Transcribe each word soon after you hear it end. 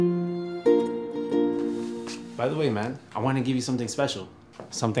By the way, man, I want to give you something special.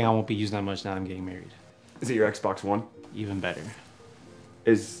 Something I won't be using that much now I'm getting married. Is it your Xbox One? Even better.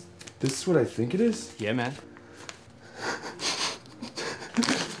 Is this what I think it is? Yeah, man.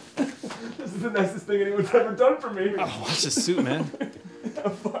 This is the nicest thing anyone's ever done for me. Oh, watch the suit, man.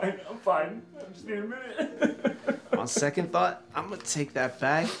 I'm fine. I just need a minute. On second thought, I'm gonna take that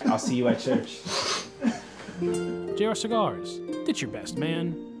bag. I'll see you at church. JR Cigars. It's your best,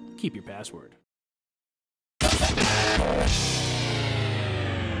 man. Keep your password.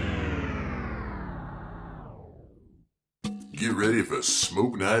 Get ready for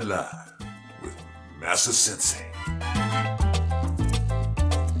Smoke Night Live with Massa Sensei.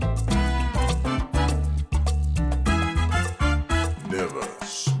 Never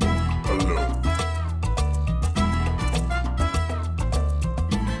smoke alone.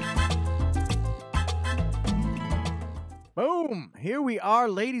 Boom! Here we are,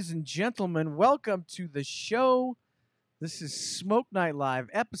 ladies and gentlemen. Welcome to the show. This is Smoke Night Live,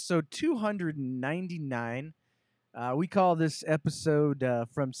 episode 299. We call this episode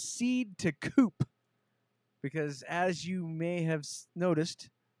From Seed to Coop because, as you may have noticed,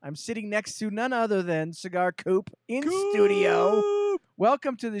 I'm sitting next to none other than Cigar Coop in studio.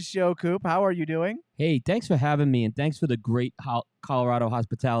 Welcome to the show, Coop. How are you doing? Hey, thanks for having me, and thanks for the great Colorado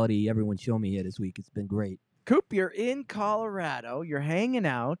hospitality everyone showed me here this week. It's been great. Coop, you're in Colorado. You're hanging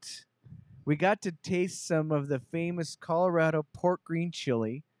out. We got to taste some of the famous Colorado pork green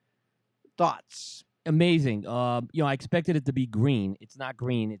chili. Thoughts? Amazing. I expected it to be green. It's not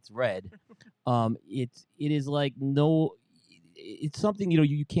green. It's red. It is like no. It's something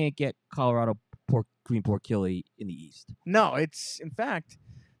you can't get Colorado green pork chili in the East. No, it's in fact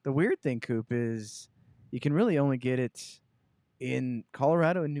the weird thing, Coop, is you can really only get it in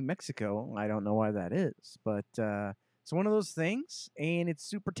Colorado and New Mexico. I don't know why that is, but it's one of those things, and it's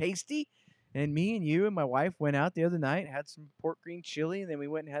super tasty. And me and you and my wife went out the other night, had some pork green chili, and then we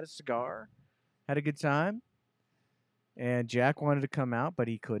went and had a cigar. Had a good time. And Jack wanted to come out, but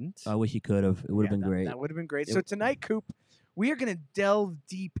he couldn't. I wish he could have. It would have been great. That would have been great. So tonight, Coop, we are going to delve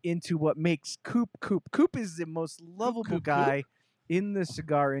deep into what makes Coop Coop. Coop is the most lovable guy in the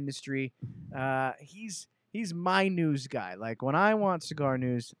cigar industry. He's my news guy. Like when I want cigar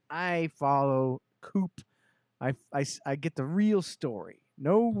news, I follow Coop. I get the real story.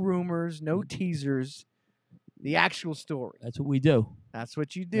 No rumors, no teasers. The actual story. That's what we do. That's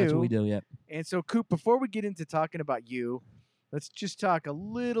what you do. That's what we do, yep. And so, Coop, before we get into talking about you, let's just talk a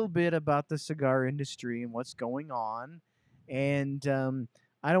little bit about the cigar industry and what's going on. And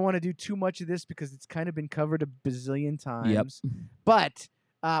I don't want to do too much of this because it's kind of been covered a bazillion times. Yep. But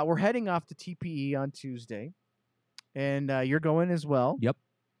we're heading off to TPE on Tuesday, and you're going as well. Yep.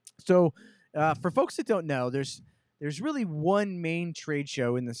 So for folks that don't know, there's really one main trade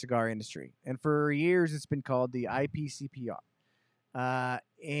show in the cigar industry, and for years it's been called the IPCPR.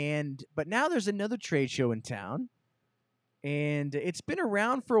 But now there's another trade show in town, and it's been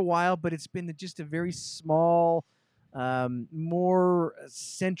around for a while, but it's been just a very small, more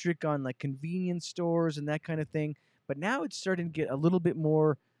centric on like convenience stores and that kind of thing. But now it's starting to get a little bit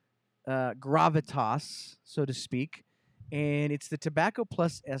more gravitas, so to speak, and it's the Tobacco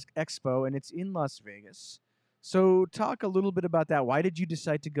Plus Expo, and it's in Las Vegas. So talk a little bit about that. Why did you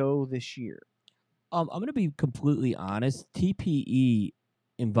decide to go this year? I'm going to be completely honest. TPE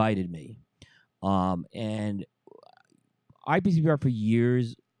invited me, and IPCPR for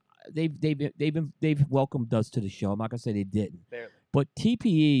years they've welcomed us to the show. I'm not going to say they didn't, Barely. but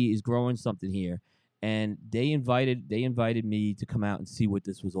TPE is growing something here, and they invited me to come out and see what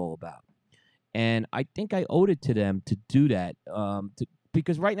this was all about. And I think I owed it to them to do that,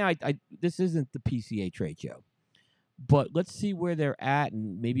 because right now this isn't the PCA trade show. But let's see where they're at,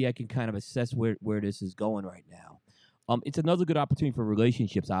 and maybe I can kind of assess where this is going right now. It's another good opportunity for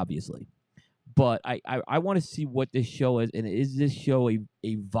relationships, obviously. But I want to see what this show is, and is this show a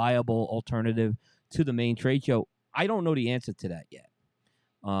viable alternative to the main trade show? I don't know the answer to that yet.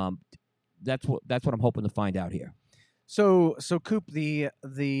 That's what I'm hoping to find out here. So Coop, the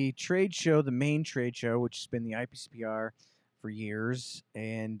trade show, the main trade show, which has been the IPCPR for years,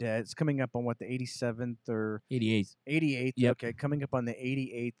 and it's coming up on what, the 87th or 88th. 88th. Yep. Okay, coming up on the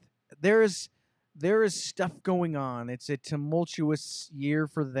 88th. There is stuff going on. It's a tumultuous year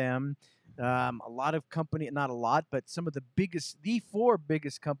for them. A lot of not a lot, but some of the four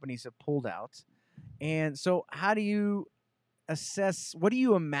biggest companies have pulled out. And so how do you assess, what do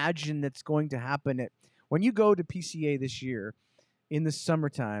you imagine that's going to happen when you go to PCA this year in the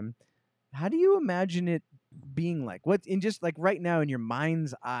summertime? How do you imagine it being like? What, in just like right now in your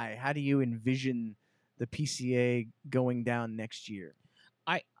mind's eye, how do you envision the PCA going down next year?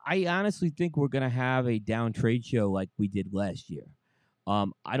 I honestly think we're gonna have a down trade show like we did last year.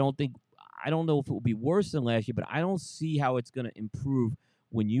 I don't think I don't know if it will be worse than last year, but I don't see how it's gonna improve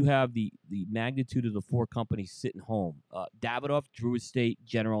when you have the magnitude of the four companies sitting home. Davidoff, Drew Estate,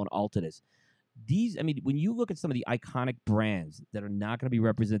 General, and Altadis. These, I mean, when you look at some of the iconic brands that are not going to be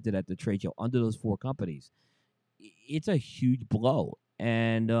represented at the trade show under those four companies, it's a huge blow.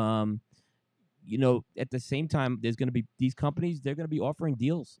 And at the same time, there's going to be these companies. They're going to be offering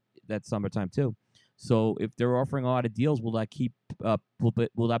deals that summertime too. So if they're offering a lot of deals, will that keep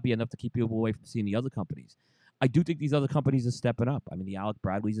will that be enough to keep people away from seeing the other companies? I do think these other companies are stepping up. I mean, the Alec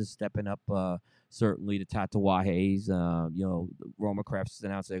Bradleys is stepping up. Certainly, the Tatawahes, Roma Crafts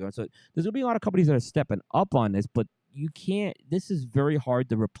announced they're going. So there's going to be a lot of companies that are stepping up on this, but you can't. This is very hard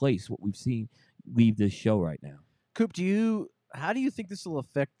to replace what we've seen leave this show right now. Coop, how do you think this will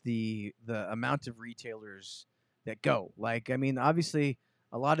affect the amount of retailers that go? Like, I mean, obviously,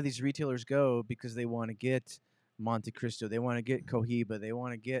 a lot of these retailers go because they want to get Monte Cristo, they want to get Cohiba, they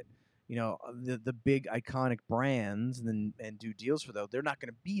want to get the big iconic brands and do deals for those. They're not going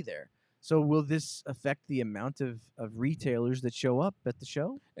to be there. So will this affect the amount of retailers that show up at the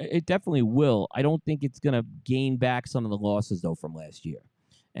show? It definitely will. I don't think it's going to gain back some of the losses, though, from last year.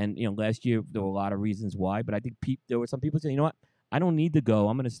 And, last year there were a lot of reasons why, but I think there were some people saying, you know what, I don't need to go.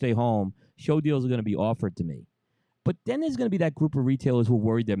 I'm going to stay home. Show deals are going to be offered to me. But then there's going to be that group of retailers who are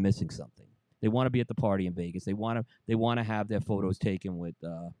worried they're missing something. They want to be at the party in Vegas. They want to have their photos taken with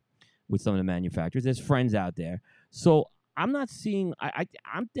some of the manufacturers. There's friends out there. So I'm not seeing.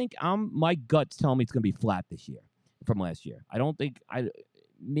 My gut's telling me it's going to be flat this year from last year. I don't think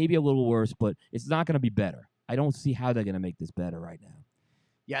maybe a little worse, but it's not going to be better. I don't see how they're going to make this better right now.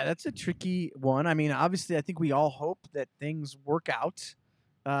 Yeah, that's a tricky one. I mean, obviously, I think we all hope that things work out.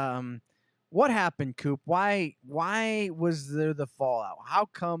 What happened, Coop? Why was there the fallout? How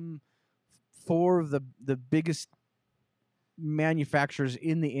come four of the biggest manufacturers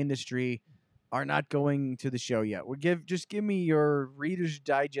in the industry are not going to the show yet? Just give me your Reader's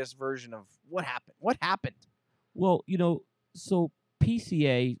Digest version of what happened. What happened? Well, so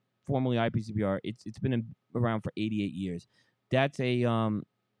PCA, formerly IPCPR, it's been around for 88 years. That's a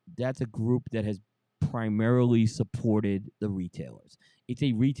group that has primarily supported the retailers. It's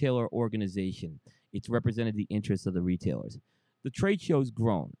a retailer organization. It's represented the interests of the retailers. The trade show's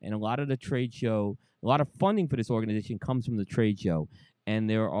grown, and a lot of funding for this organization comes from the trade show. And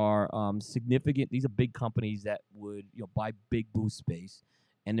there are significant. These are big companies that would buy big booth space,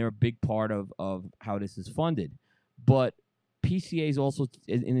 and they're a big part of how this is funded. But PCA is also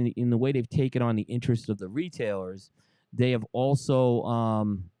in the way they've taken on the interests of the retailers. They have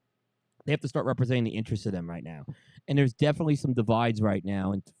also they have to start representing the interests of them right now. And there's definitely some divides right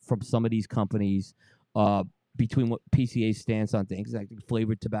now from some of these companies between what PCA stands on things. I think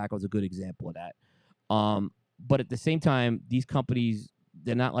flavored tobacco is a good example of that. But at the same time, these companies,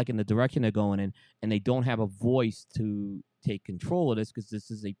 they're not liking the direction they're going in, and they don't have a voice to take control of this because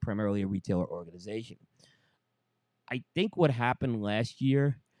this is primarily a retailer organization. I think what happened last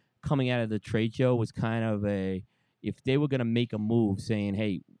year coming out of the trade show was kind of if they were going to make a move saying,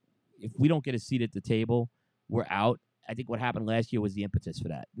 hey, if we don't get a seat at the table, we're out. I think what happened last year was the impetus for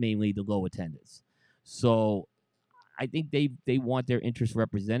that, mainly the low attendance. So I think they want their interests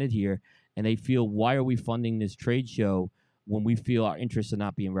represented here, and they feel, why are we funding this trade show when we feel our interests are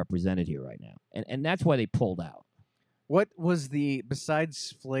not being represented here right now? And that's why they pulled out. What was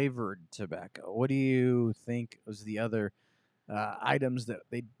besides flavored tobacco, what do you think was the other items that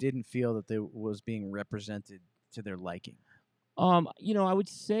they didn't feel that they was being represented to their liking? I would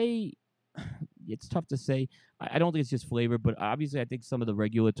say it's tough to say. I don't think it's just flavor, but obviously I think some of the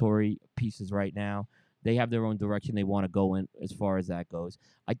regulatory pieces right now, they have their own direction they want to go in as far as that goes.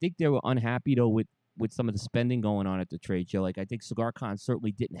 I think they were unhappy, though, with some of the spending going on at the trade show. Like, I think CigarCon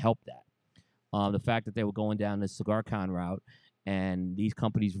certainly didn't help that. The fact that they were going down the CigarCon route and these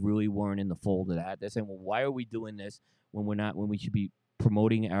companies really weren't in the fold of that. They're saying, well, why are we doing this when we should be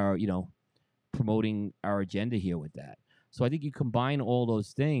promoting our agenda here with that? So I think you combine all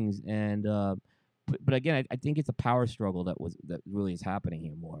those things, and but again, I think it's a power struggle that really is happening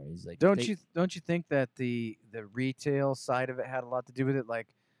here more. Is like, don't you think that the retail side of it had a lot to do with it? Like,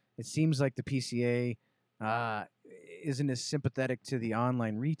 it seems like the PCA isn't as sympathetic to the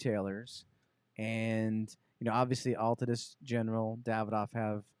online retailers, and obviously Altadis, General, Davidoff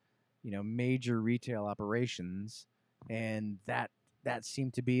have major retail operations, and that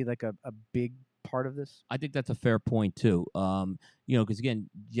seemed to be like a big part of this. I think that's a fair point too. Because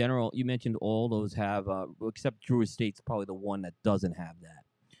again, General, you mentioned all those have, except Drew Estate's probably the one that doesn't have that.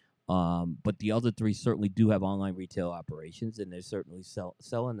 But the other three certainly do have online retail operations, and they're certainly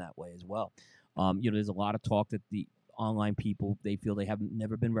selling that way as well. There's a lot of talk that the online people, they feel they haven't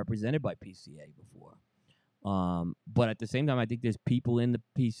never been represented by PCA before. But at the same time, I think there's people in the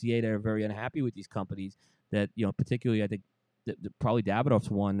PCA that are very unhappy with these companies that, particularly I think probably Davidoff's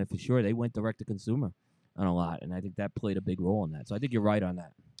one for sure. They went direct to consumer on a lot, and I think that played a big role in that. So I think you're right on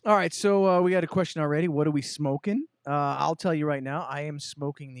that. All right, so we got a question already. What are we smoking? I'll tell you right now, I am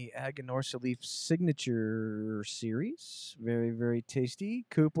smoking the Aganorsa Leaf Signature Series. Very, very tasty.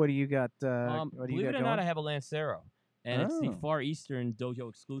 Coop, what do you got? What do you believe got it or going? not, I have a Lancero, and it's the Oh. Far Eastern Dojo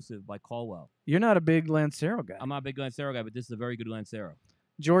exclusive by Caldwell. You're not a big Lancero guy. I'm not a big Lancero guy, but this is a very good Lancero.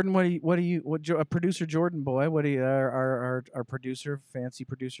 Jordan, producer Jordan boy? What do you our producer, fancy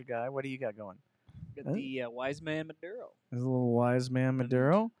producer guy? What do you got going? Got Huh? the Wise Man Maduro. There's a little wise man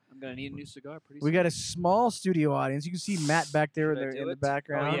Maduro. I'm gonna need a new cigar pretty We soon. got a small studio audience. You can see Matt back there Should I in do the it?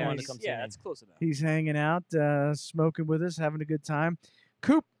 background. Oh, yeah, wanted to He's- come see yeah, me. that's close enough. He's hanging out, smoking with us, having a good time.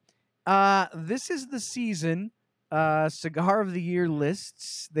 Coop, this is the season. Cigar of the Year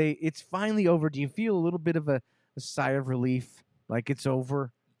lists. It's finally over. Do you feel a little bit of a sigh of relief, like it's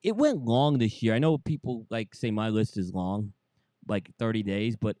over? It went long this year. I know people say my list is long, like 30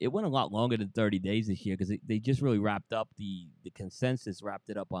 days, but it went a lot longer than 30 days this year because they just really wrapped up the consensus, wrapped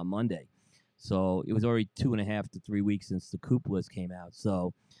it up on Monday. So it was already 2.5 to 3 weeks since the Coop list came out.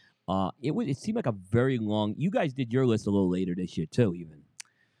 So it seemed like a very long. You guys did your list a little later this year too, even.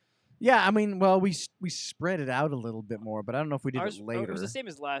 Yeah, I mean, well, we spread it out a little bit more, but I don't know if we did Ours, it later. It was the same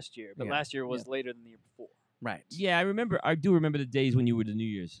as last year, but Yeah. last year was later than the year before. Right. Yeah, I do remember the days when you were the New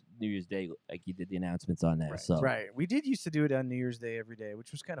Year's Day, like you did the announcements on there. So Right. We did used to do it on New Year's Day every day,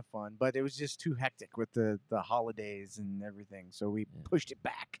 which was kind of fun, but it was just too hectic with the holidays and everything, so we pushed it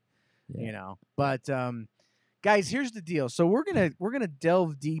back. Yeah. But guys, here's the deal. So we're gonna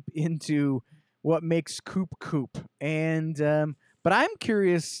delve deep into what makes Coop, and but I'm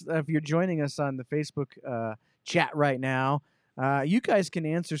curious if you're joining us on the Facebook chat right now. You guys can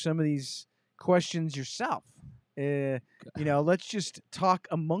answer some of these questions yourself. Let's just talk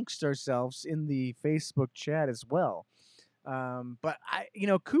amongst ourselves in the Facebook chat as well. But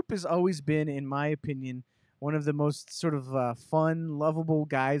Coop has always been, in my opinion, one of the most sort of fun, lovable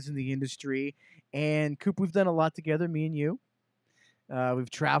guys in the industry. And Coop, we've done a lot together, me and you.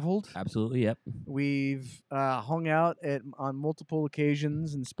 We've traveled. Absolutely, yep. We've hung out on multiple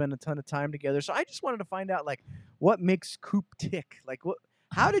occasions and spent a ton of time together. So I just wanted to find out, what makes Coop tick?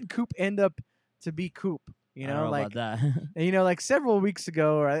 How did Coop end up to be Coop? I don't know about that. And, several weeks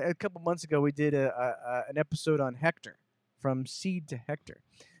ago or a couple months ago, we did an episode on Hector, from seed to Hector.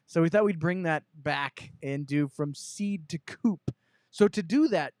 So we thought we'd bring that back and do from seed to Coop. So to do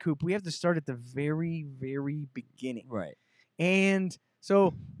that, Coop, we have to start at the very, very beginning. Right. And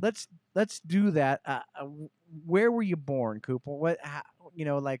so let's do that. Where were you born, Coop?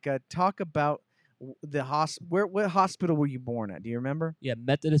 Talk about what hospital were you born at? Do you remember? Yeah,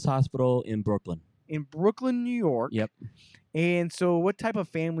 Methodist Hospital in Brooklyn. In Brooklyn, New York. Yep. And so, what type of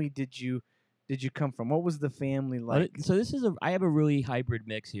family did you come from? What was the family like? So I have a really hybrid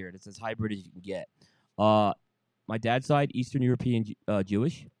mix here. It's as hybrid as you can get. My dad's side, Eastern European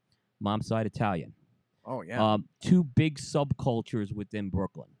Jewish. Mom's side, Italian. Oh yeah. Two big subcultures within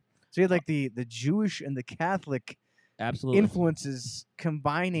Brooklyn. So you had the Jewish and the Catholic Absolutely. influences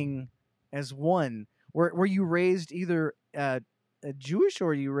combining as one. Were you raised either Jewish or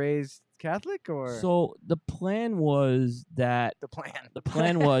were you raised Catholic or? So the plan was that the plan. The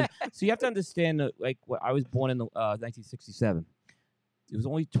plan was so you have to understand that I was born in 1967. It was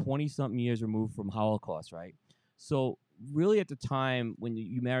only 20-something years removed from Holocaust, right? So really at the time when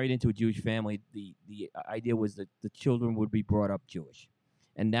you married into a Jewish family, the idea was that the children would be brought up Jewish.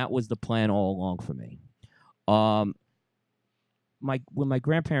 And that was the plan all along for me. When my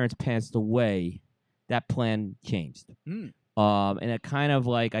grandparents passed away, that plan changed. Mm. And I kind of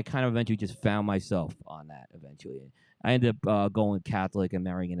eventually just found myself on that eventually. I ended up going Catholic and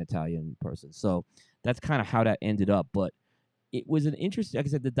marrying an Italian person. So that's kind of how that ended up. But it was an interesting, like I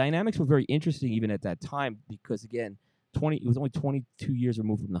said, the dynamics were very interesting even at that time because, again, it was only 22 years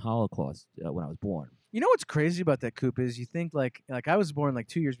removed from the Holocaust when I was born. You know what's crazy about that, Coop, is you think like I was born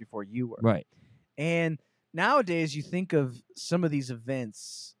 2 years before you were. Right. And nowadays you think of some of these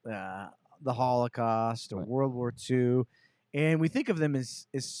events, the Holocaust or Right. World War II, and we think of them as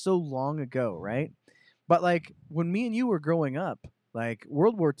so long ago, right? But when me and you were growing up,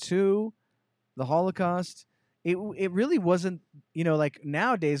 World War II, the Holocaust, it really wasn't,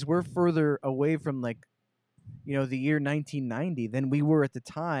 nowadays we're further away from the year 1990 than we were at the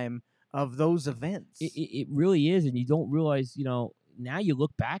time of those events. It really is, and you don't realize, now you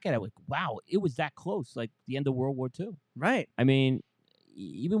look back at it like, wow, it was that close, like the end of World War II. Right. I mean,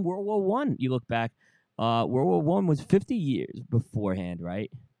 even World War One. You look back, World War One was 50 years beforehand,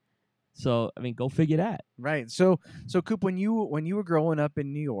 right? So I mean, go figure that. Right. So Coop, when you were growing up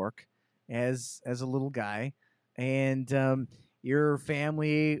in New York as a little guy, and your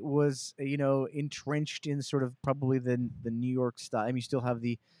family was entrenched in sort of probably the New York style. I mean, you still have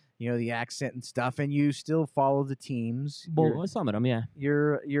the the accent and stuff, and you still follow the teams. Well, some of them, yeah.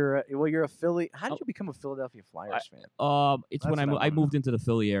 You're a Philly. How did you become a Philadelphia Flyers fan? It's That's when what I I wanna moved into the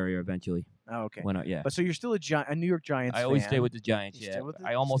Philly area eventually. Oh, okay. Yeah. But so you're still a New York Giants I fan. always stay with the Giants. You Yeah, stay with but it?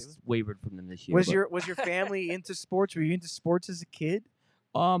 I You almost stay wavered from them this year. Was but- your family into sports? Were you into sports as a kid?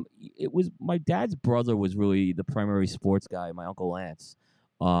 It was my dad's brother was really the primary sports guy. My uncle Lance,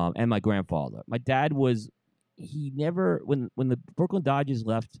 and my grandfather. My dad he never when the Brooklyn Dodgers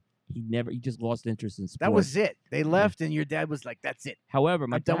left. He just lost interest in sports. That was it. They left, and your dad was like, "That's it. However,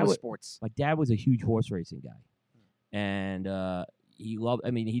 I'm done with sports." my dad was a huge horse racing guy, and he loved.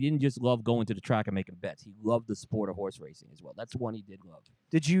 I mean, he didn't just love going to the track and making bets. He loved the sport of horse racing as well. That's the one he did love.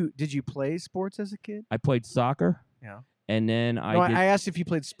 Did you play sports as a kid? I played soccer. Yeah. And then No, I did I asked if you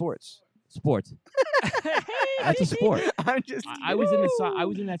played sports. sports. That's a sport. I'm just. I was in I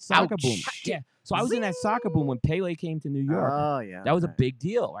was in that soccer boom. Ouch. Yeah. So I was in that soccer boom when Pele came to New York. Oh yeah. That was a right. big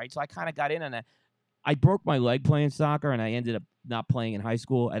deal, right? So I kind of got in on that. I broke my leg playing soccer, and I ended up not playing in high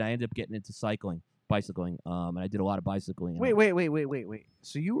school, and I ended up getting into bicycling. And I did a lot of bicycling. Wait.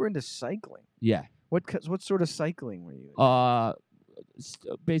 So you were into cycling? Yeah. What sort of cycling were you?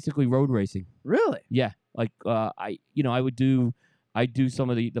 Basically road racing. Really? Yeah. Like I do some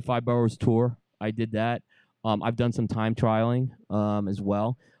of the Five Boroughs tour. I did that. I've done some time trialing as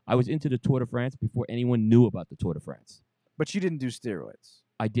well. I was into the Tour de France before anyone knew about the Tour de France. But you didn't do steroids.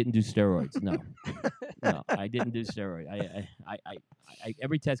 I didn't do steroids. No, no, I didn't do steroids. I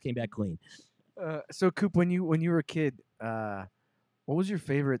every test came back clean. So Coop, when you were a kid, what was your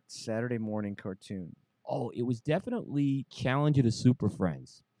favorite Saturday morning cartoon? Oh, it was definitely Challenge of the Super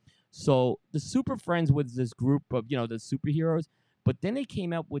Friends. So the Super Friends was this group of the superheroes, but then they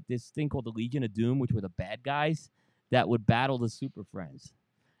came out with this thing called the Legion of Doom, which were the bad guys that would battle the Super Friends.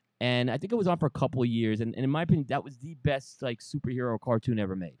 And I think it was on for a couple of years, and in my opinion, that was the best like superhero cartoon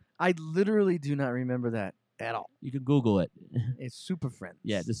ever made. I literally do not remember that at all. You can Google it. It's Super Friends.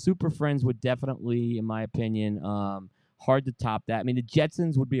 Yeah, the Super Friends would definitely, in my opinion, hard to top that. I mean, the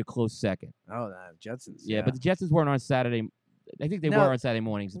Jetsons would be a close second. Oh, the Jetsons. Yeah, but the Jetsons weren't on Saturday. I think they Now, were on Saturday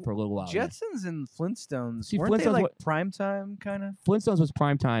mornings for a little while. yeah. Jetsons and Flintstones. See, weren't they Flintstones like wa- prime time kind of? Flintstones was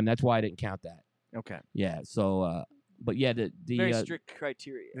prime time. That's why I didn't count that. Okay. Yeah. So, but yeah, the Very strict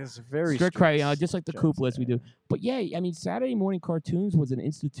criteria. It's very strict criteria, just like the Jetsons, Coop list we yeah. do. But yeah, I mean, Saturday morning cartoons was an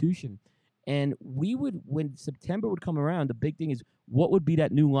institution, and we would, when September would come around, the big thing is what would be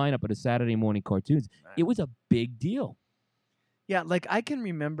that new lineup of the Saturday morning cartoons. It was a big deal. Yeah, like I can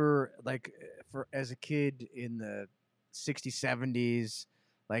remember, like for as a kid in the '60s, '70s,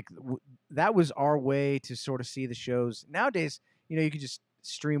 like that was our way to sort of see the shows. Nowadays, you can just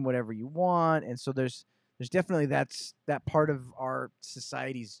stream whatever you want, and so there's definitely that part of our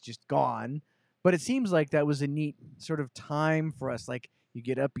society's just gone. But it seems like that was a neat sort of time for us. Like you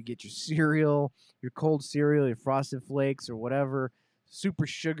get up, you get your cereal, your cold cereal, your Frosted Flakes or whatever, super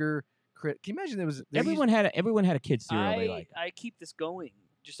sugar. Can you imagine Everyone had a kid cereal they liked. I keep this going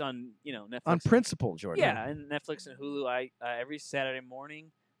just on Netflix. on principle, Jordan? Yeah, and Netflix and Hulu. I every Saturday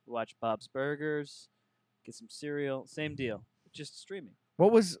morning watch Bob's Burgers, get some cereal. Same deal, just streaming.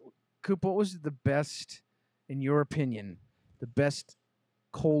 Coop, what was the best, in your opinion, the best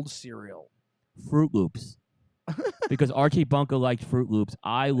cold cereal? Fruit Loops. Because Archie Bunker liked Fruit Loops.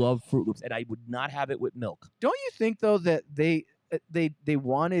 I love Fruit Loops, and I would not have it with milk. Don't you think though that they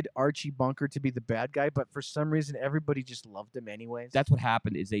wanted Archie Bunker to be the bad guy, but for some reason everybody just loved him anyways? That's what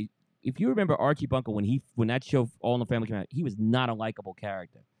happened. If you remember Archie Bunker when that show All in the Family came out, he was not a likable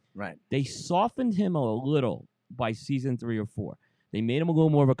character. right. They softened him a little by season 3 or 4. They made him a little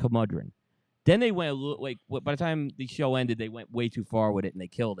more of a curmudgeon. Then they went a little by the time the show ended, they went way too far with it and they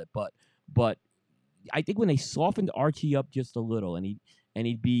killed it. But I think when they softened Archie up just a little, and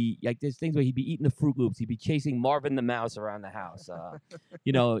he'd be like, there's things where he'd be eating the Fruit Loops, he'd be chasing Marvin the Mouse around the house.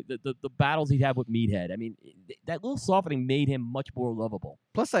 The battles he'd have with Meathead. I mean, that little softening made him much more lovable.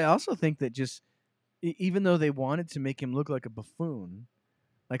 Plus, I also think that just even though they wanted to make him look like a buffoon,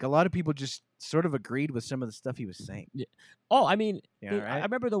 like a lot of people just sort of agreed with some of the stuff he was saying. Oh, I mean, Yeah, right? I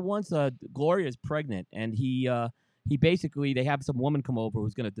remember the once Gloria's pregnant, and he basically, they have some woman come over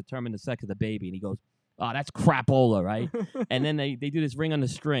who's going to determine the sex of the baby, and he goes, oh, that's crapola, right? And then they do this ring on the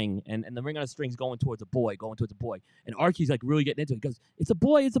string, and the ring on the string's going towards a boy. And Archie's like really getting into it. He goes, it's a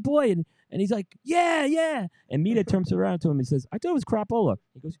boy. And he's like, yeah. And Mita turns around to him and says, I thought it was crapola.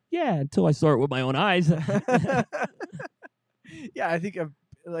 He goes, yeah, until I saw it with my own eyes. Yeah, I think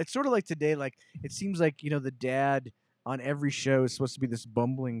it's sort of like today. Like it seems like the dad on every show is supposed to be this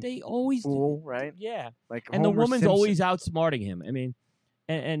bumbling They always fool, right? Yeah. Like And the Homer woman's Simpson. always outsmarting him. I mean,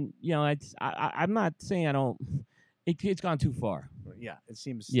 and it's I'm not saying I don't. It's gone too far. Yeah, it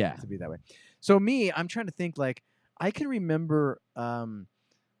seems Yeah. to be that way. So me, I'm trying to think. Like I can remember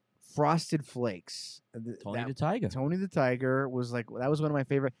Frosted Flakes. Tony the Tiger. Tony the Tiger was like that was one of my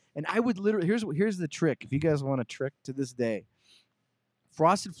favorite. And I would literally here's the trick. If you guys want a trick to this day,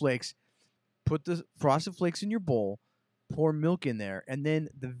 Frosted Flakes, put the Frosted Flakes in your bowl, pour milk in there, and then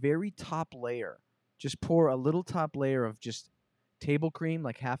the very top layer, just pour a little top layer of just table cream,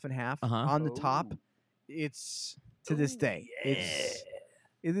 like half and half, Uh-huh. on the top. Ooh. It's to this day. It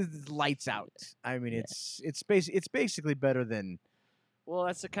is lights out. I mean, Yeah. it's basically better than Well,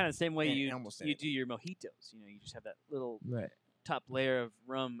 that's the kind of same way Yeah, you almost you anything. do your mojitos. You just have that little Right. top layer of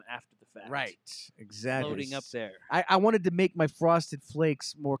rum after the fact. exactly Floating up there. I wanted to make my Frosted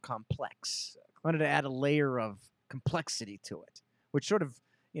Flakes more complex. I wanted to add a layer of complexity to it, which sort of,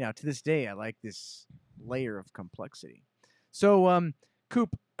 to this day, I like this layer of complexity. So,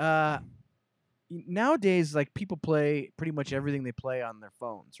 Coop, nowadays, like people play pretty much everything they play on their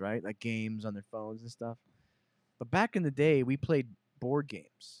phones, right? Like games on their phones and stuff. But back in the day, we played board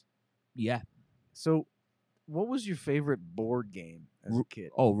games. Yeah. So, what was your favorite board game as a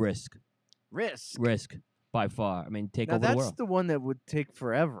kid? Oh, Risk. Risk. By far. I mean, take Now over the that's world. the one that would take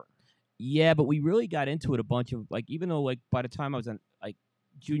forever. Yeah, but we really got into it a bunch of even though by the time I was in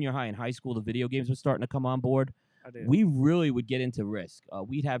junior high and high school, the video games were starting to come on board. We really would get into Risk.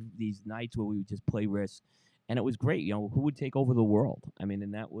 We'd have these nights where we would just play Risk, and it was great. Who would take over the world? I mean,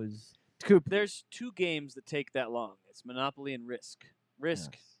 and that was Coop. There's two games that take that long. It's Monopoly and Risk.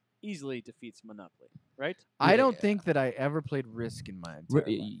 Risk easily defeats Monopoly, right? I don't think that I ever played Risk in my entire life.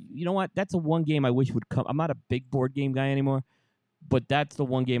 You know what? That's the one game I wish would come. I'm not a big board game guy anymore, but that's the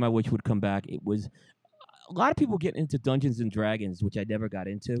one game I wish would come back. It was a lot of people getting into Dungeons and Dragons, which I never got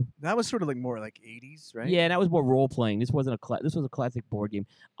into. That was sort of more like 80s, right? Yeah, and that was more role playing. This wasn't this was a classic board game.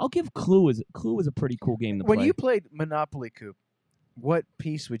 I'll give Clue is a pretty cool game to When play. you played Monopoly, Coop, what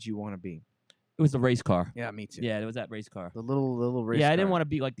piece would you want to be? It was the race car. Yeah, me too. Yeah, it was that race car. The little race. Yeah, I didn't car. want to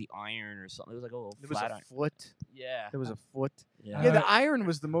be like the iron or something. It was like a little There was flat a iron. foot. Yeah. There was a foot. Yeah. Yeah, the iron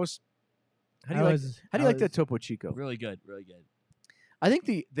was the most. How do you like that Topo Chico? Really good. Really good. I think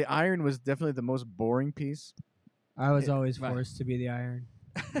the iron was definitely the most boring piece. I was always Right. forced to be the iron.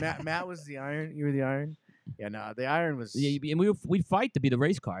 Matt was the iron. You were the iron. Yeah, no, the iron was. Yeah, and we'd fight to be the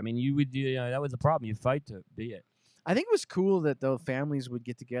race car. I mean, you would. That was the problem. You'd fight to be it. I think it was cool that the families would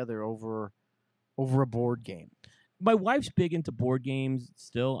get together over a board game. My wife's big into board games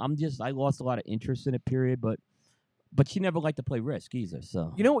still. I lost a lot of interest in it, period, but she never liked to play Risk either,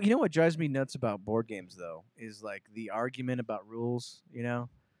 so. You know what drives me nuts about board games though is like the argument about rules.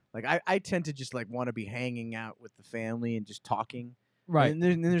 Like I tend to just like want to be hanging out with the family and just talking. Right. And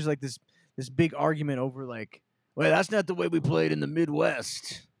then there's like this big argument over like, well, that's not the way we played in the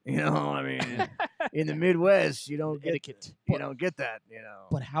Midwest. I mean, in the Midwest, you don't get Etiquette. You don't get that.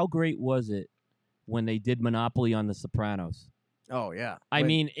 But how great was it when they did Monopoly on The Sopranos? Oh yeah. I When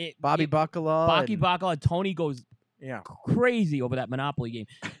mean, Bobby Bacala. Bacala, Tony goes Yeah. crazy over that Monopoly game,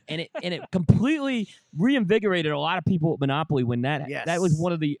 and it completely reinvigorated a lot of people at Monopoly when that was Yes.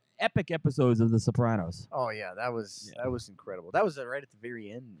 one of the epic episodes of The Sopranos. Oh yeah, that was incredible. That was right at the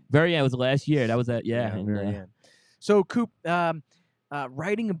very end. Very end. It was last year. That was that. Yeah. and, very end. So Coop,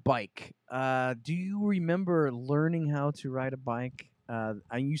 riding a bike. Do you remember learning how to ride a bike? And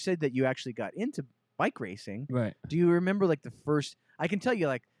you said that you actually got into bike racing. Right. Do you remember like the first? I can tell you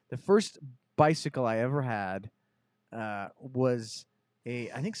like the first bicycle I ever had was I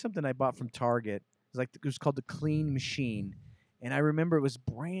think something I bought from Target. It was called the Clean Machine, and I remember it was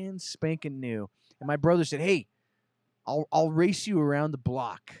brand spanking new. And my brother said, "Hey, I'll race you around the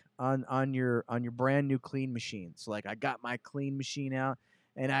block on your brand new Clean Machine." So like I got my Clean Machine out,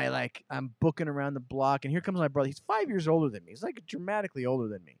 and I'm booking around the block, and here comes my brother. He's 5 years older than me. He's like dramatically older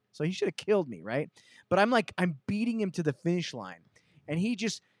than me, so he should have killed me, right? But I'm beating him to the finish line, and he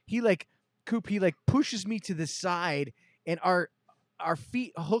pushes me to the side, and our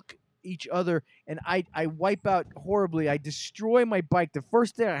feet hook each other, and I wipe out horribly. I destroy my bike. The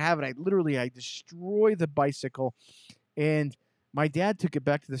first day I have it, I destroy the bicycle, and my dad took it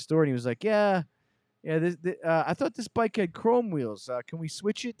back to the store, and he was like, "Yeah, Yeah, I thought this bike had chrome wheels. Can we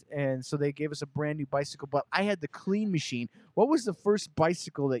switch it? And so they gave us a brand new bicycle. But I had the Clean Machine. What was the first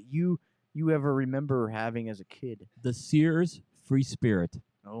bicycle that you ever remember having as a kid? The Sears Free Spirit.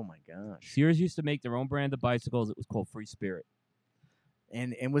 Oh my gosh! Sears used to make their own brand of bicycles. It was called Free Spirit.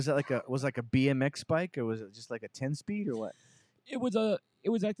 And was it like a BMX bike, or was it just like a 10-speed, or what? It was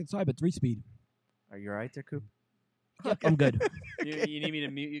at the time a 3-speed. Are you all right there, Coop? Yep, I'm good. You need me to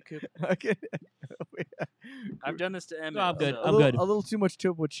mute you, Coop? Okay. I've done this to Emmett. I'm good. so- I'm good. A little too much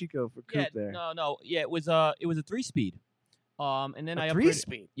Topo Chico for Coop Yeah, there. no. Yeah, it was a 3-speed. And then I A upgraded.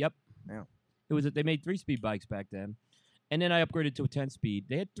 3-speed. Yep. Yeah. They made 3-speed bikes back then, and then I upgraded to a 10-speed.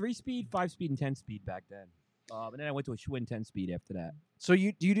 They had 3-speed, 5-speed, and 10-speed back then. And then I went to a Schwinn 10-speed after that. So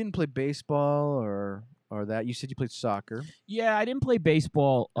you didn't play baseball or that? You said you played soccer. Yeah, I didn't play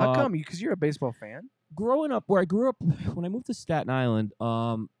baseball. How come? Because you're a baseball fan. Growing up, where I grew up, when I moved to Staten Island,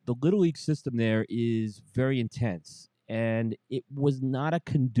 the Little League system there is very intense. And it was not a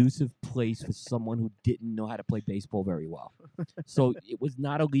conducive place for someone who didn't know how to play baseball very well. So it was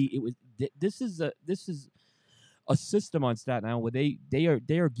not a league. It was this is a system on Staten Island where they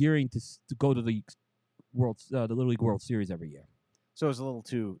are gearing to go to the Little League World Series every year. So it was a little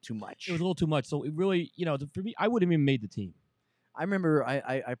too much. It was a little too much. So it really, for me, I wouldn't even made the team. I remember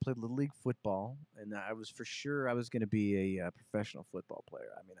I played Little League football, and I was for sure I was going to be a professional football player.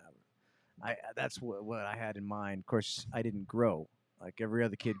 I mean, that's what I had in mind. Of course, I didn't grow like every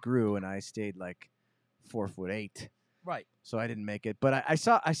other kid grew, and I stayed like 4'8". Right. So I didn't make it. But I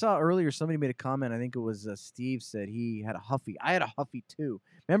saw earlier somebody made a comment. I think it was Steve said he had a Huffy. I had a Huffy too.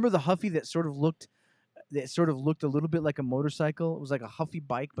 Remember the Huffy that sort of looked a little bit like a motorcycle? It was like a Huffy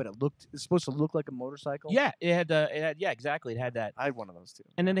bike, but it's supposed to look like a motorcycle. Yeah, yeah, exactly. It had that. I had one of those too.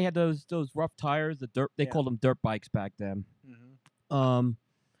 And then they had those rough tires, the dirt. They called them dirt bikes back then. Mm-hmm.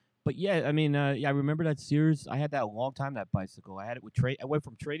 But yeah, I mean, yeah, I remember that Sears. I had that a long time. That bicycle. I had it with I went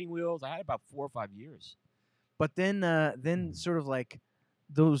from training wheels. I had it about 4 or 5 years. But then sort of like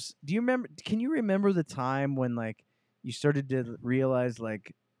those. Do you remember? Can you remember the time when like you started to realize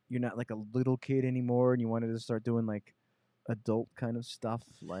like you're not like a little kid anymore, and you wanted to start doing like adult kind of stuff?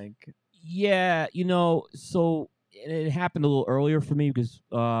 Like, yeah, so it happened a little earlier for me because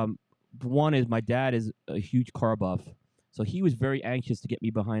one is my dad is a huge car buff, so he was very anxious to get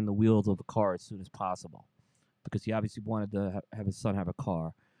me behind the wheels of a car as soon as possible because he obviously wanted to have his son have a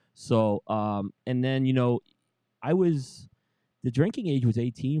car. So and then the drinking age was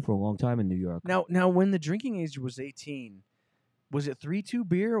 18 for a long time in New York. now when the drinking age was 18, was it 3-2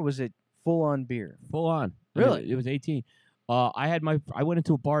 beer or was it full on beer? Full on. Really? It was 18. I went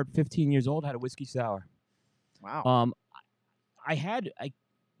into a bar at 15 years old, had a whiskey sour. Wow.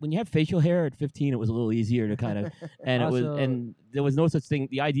 When you have facial hair at 15, it was a little easier to kind of, and there was no such thing.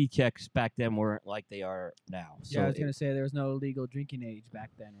 The ID checks back then weren't like they are now. So Yeah, I was gonna say there was no legal drinking age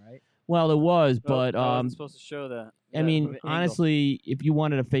back then, right? well, it was, Oh, but I wasn't supposed to show that. I mean, angle. honestly, if you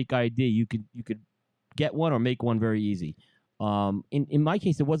wanted a fake ID, you could get one or make one very easy. In my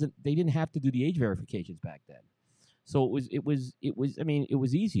case, they didn't have to do the age verifications back then, so it was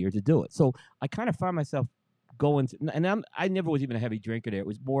easier to do it. So I kind of found myself going to, and I never was even a heavy drinker there. It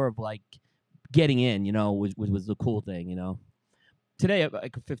was more of like getting in, was the cool thing, Today,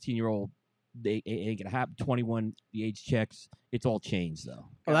 like a 15-year-old, they ain't gonna have 21. The age checks. It's all changed though.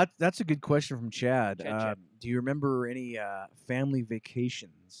 Well, that's a good question from Chad. Chad. Do you remember any family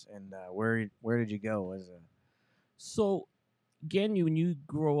vacations, and where did you go as a? So again, when you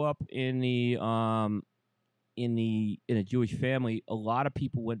grow up in a Jewish family, a lot of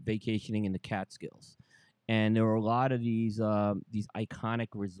people went vacationing in the Catskills, and there were a lot of these iconic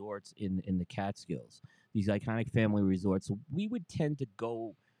resorts in the Catskills, these iconic family resorts. So we would tend to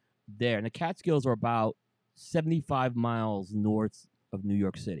go there, and the Catskills are about 75 miles north of New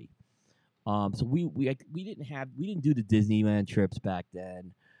York City. So we didn't do the Disneyland trips back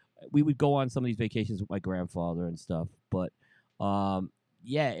then. We would go on some of these vacations with my grandfather and stuff, but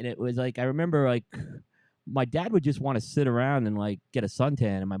yeah, and it was like I remember like my dad would just want to sit around and like get a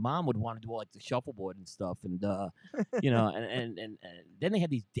suntan, and my mom would want to do like the shuffleboard and stuff, and and then they had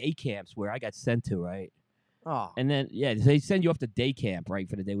these day camps where I got sent to, right? Oh, And then they send you off to day camp, right,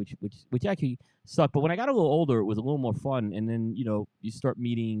 for the day, which actually sucked. But when I got a little older, it was a little more fun, and then you start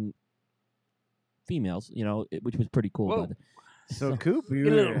meeting females, which was pretty cool. Whoa. About it. so Coop, you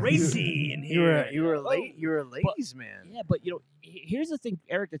Get a were little racy in You were here. a ladies man. Yeah, but here's the thing,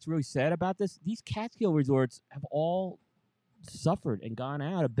 Eric, that's really sad about this. These Catskill resorts have all suffered and gone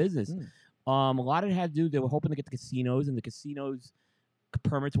out of business. A lot of it had to do, they were hoping to get the casinos, and the casinos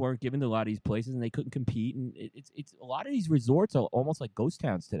permits weren't given to a lot of these places, and they couldn't compete. And it's a lot of these resorts are almost like ghost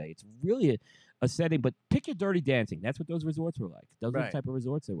towns today. It's really a setting. But picture Dirty Dancing. That's what those resorts were like. Those were Right. the type of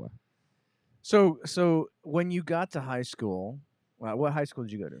resorts they were. So when you got to high school, what high school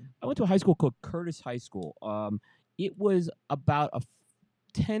did you go to? I went to a high school called Curtis High School. It was about a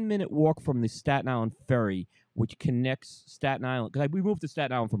 10-minute walk from the Staten Island Ferry, which connects Staten Island. Because we moved to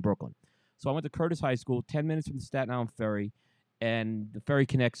Staten Island from Brooklyn. So I went to Curtis High School, 10 minutes from the Staten Island Ferry, and the ferry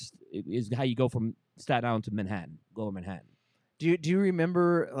connects is how you go from Staten Island to Manhattan, Lower Manhattan. Do you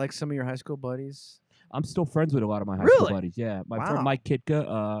remember like some of your high school buddies? I'm still friends with a lot of my high school Really? buddies. Yeah, my Wow. friend Mike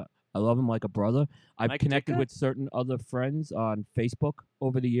Kitka. I love him like a brother. I've Mike connected Ditka? with certain other friends on Facebook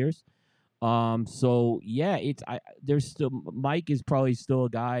over the years. So yeah, there's still Mike is probably still a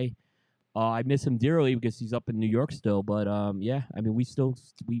guy. I miss him dearly because he's up in New York still. But yeah, I mean,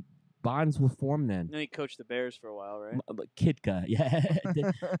 we bonds were formed then. And then he coached the Bears for a while, right? But Kitka, yeah,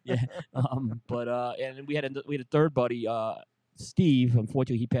 yeah. But and then we had a third buddy, Steve.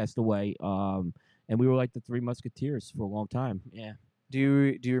 Unfortunately, he passed away. And we were like the Three Musketeers for a long time. Yeah. Do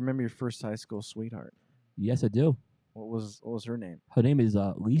you remember your first high school sweetheart? Yes, I do. What was her name? Her name is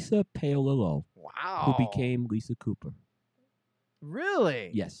Lisa Paolillo, Wow. who became Lisa Cooper.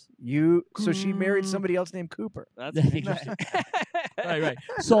 Really? Yes. So she married somebody else named Cooper. That's Exactly. right.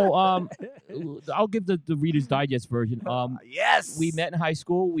 So I'll give the Reader's Digest version. Yes. We met in high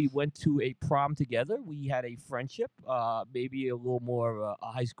school. We went to a prom together. We had a friendship, maybe a little more of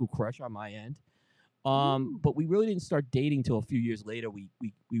a high school crush on my end. But we really didn't start dating till a few years later. We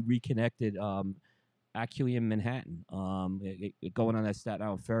reconnected. Actually in Manhattan, going on that Staten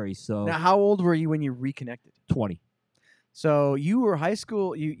Island ferry. So Now, how old were you when you reconnected? 20. So you were high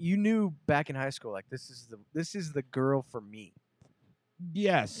school. You knew back in high school, like this is the girl for me.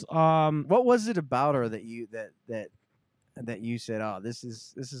 Yes. What was it about her that you said, oh, this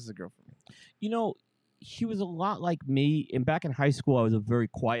is the girl for me? You know, she was a lot like me. And back in high school, I was a very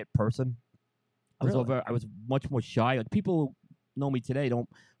quiet person. I was much more shy. Like, people know me today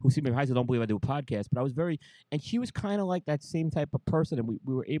who see me in high school don't believe I do a podcast, but I was and she was kind of like that same type of person, and we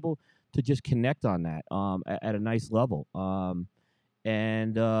were able to just connect on that at a nice level.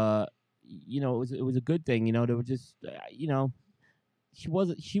 And you know, it was a good thing. You know, there were just you know, she was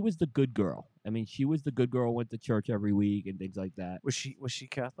the good girl. I mean, she was the good girl, went to church every week and things like that. Was she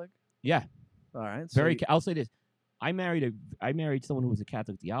Catholic? Yeah. All right. So Very. I'll say this. I married someone who was a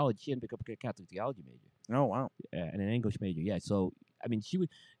Catholic theology. She had become a Catholic theology major. Oh wow. And an English major. Yeah. So I mean,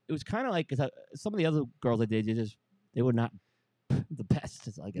 it was kind of like some of the other girls I dated, they were not the best.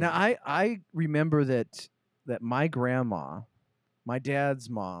 I guess. Now I remember that my grandma, my dad's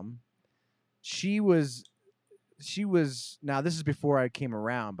mom, she was. Now this is before I came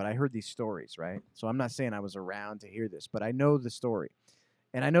around, but I heard these stories, right? So I'm not saying I was around to hear this, but I know the story.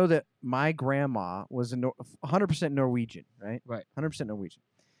 And I know that my grandma was 100% Norwegian, right? Right. 100% Norwegian.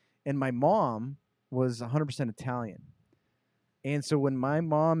 And my mom was 100% Italian. And so when my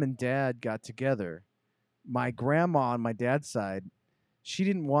mom and dad got together, my grandma on my dad's side, she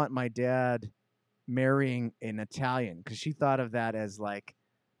didn't want my dad marrying an Italian because she thought of that as like,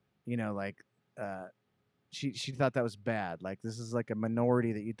 you know, like she thought that was bad. Like, this is like a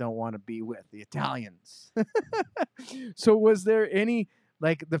minority that you don't want to be with, the Italians. So was there any...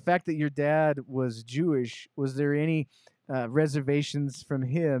 Like, the fact that your dad was Jewish, was there any reservations from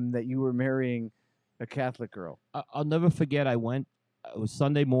him that you were marrying a Catholic girl? I'll never forget. It was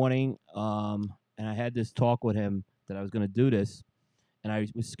Sunday morning, and I had this talk with him that I was going to do this, and I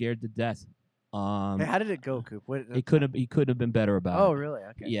was scared to death. Hey, how did it go, Coop? He couldn't have been better about it. Oh, really?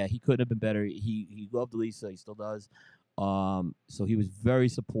 Okay. Yeah, he couldn't have been better. He loved Lisa. He still does. So he was very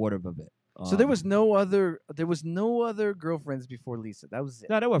supportive of it. So there was no other girlfriends before Lisa. That was it.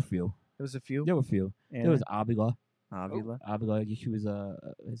 No, there were a few. There was a few. There were a few. And There was Avila. Avila. She was a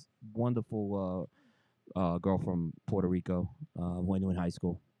wonderful girl from Puerto Rico when we were in high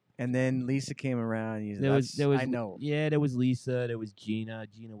school. And then Lisa came around. And you said, There was I know. Yeah, there was Lisa. There was Gina.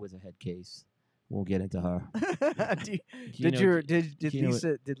 Gina was a head case. We'll get into her.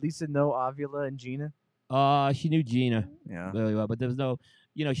 Did Lisa know Avila and Gina? She knew Gina Yeah. really well, but there was no,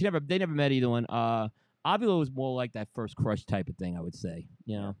 they never met either one. Avila was more like that first crush type of thing, I would say.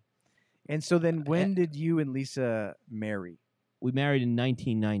 You know, And so then when did you and Lisa marry? we married in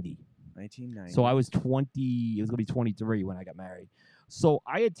 1990. 1990. So I was 20. It was gonna be 23 when I got married. So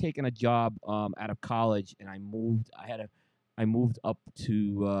I had taken a job out of college, and I moved. I moved up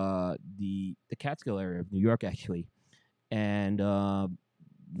to the Catskill area of New York, actually, and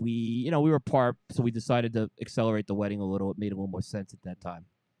we were apart, so we decided to accelerate the wedding a little. It made a little more sense at that time.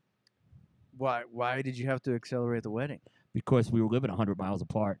 Why did you have to accelerate the wedding? because we were living 100 miles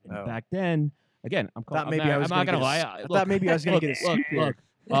apart. And Oh. back then, again, I'm Thought maybe I was not gonna gonna get a lie. s- I thought maybe I was gonna look, get a scoop here.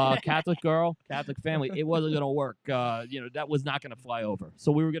 look, Catholic girl, Catholic family. It wasn't gonna work. That was not gonna fly over.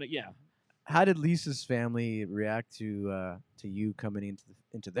 So we were gonna, How did Lisa's family react to you coming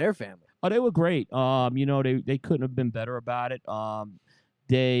into their family? Oh, they were great. They couldn't have been better about it.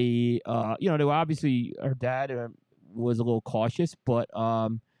 They were obviously, her dad was a little cautious, but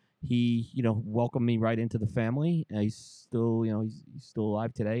he, welcomed me right into the family. And he's still, he's still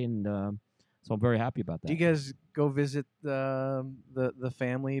alive today, and so I'm very happy about that. Do you guys go visit the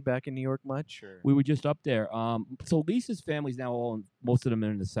family back in New York much? Or? We were just up there. So Lisa's family's now most of them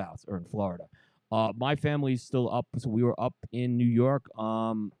are in the South or in Florida. My family's still up. So we were up in New York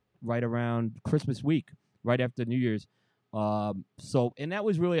right around Christmas week, right after New Year's. And that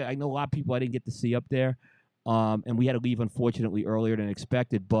was really, I know a lot of people I didn't get to see up there. And we had to leave, unfortunately, earlier than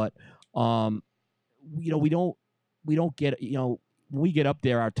expected. But, we don't get, when we get up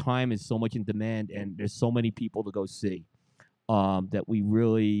there, our time is so much in demand and there's so many people to go see. That we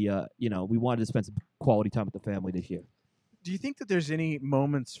really, we wanted to spend some quality time with the family this year. Do you think that there's any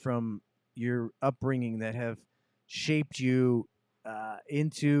moments from your upbringing that have shaped you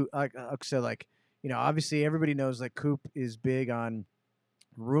into, obviously everybody knows like Coop is big on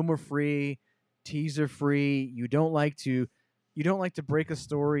rumor free, teaser free. You don't like to break a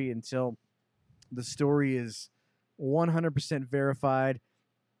story until the story is 100% verified.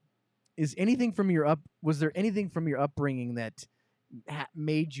 Was there anything from your upbringing that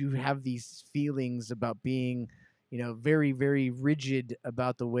made you have these feelings about being, very, very rigid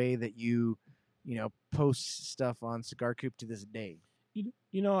about the way that you post stuff on Cigar Coop to this day?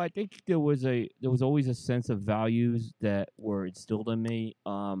 I think there was always a sense of values that were instilled in me.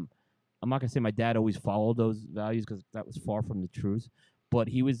 I'm not gonna say my dad always followed those values because that was far from the truth. But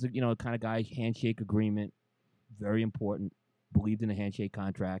he was, the kind of guy, handshake agreement, very important. Believed in a handshake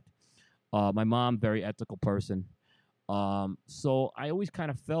contract. My mom, very ethical person. So I always kind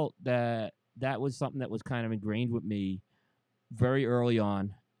of felt that was something that was kind of ingrained with me very early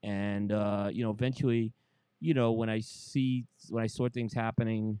on. And, eventually, when I saw things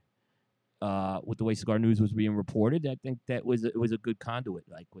happening with the way Cigar News was being reported, I think it was a good conduit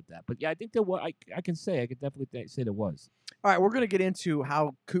with that. But, yeah, I think there was, I could definitely say there was. All right, we're going to get into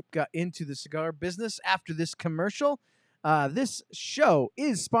how Coop got into the cigar business after this commercial. This show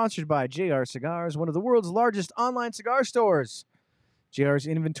is sponsored by JR Cigars, one of the world's largest online cigar stores. JR's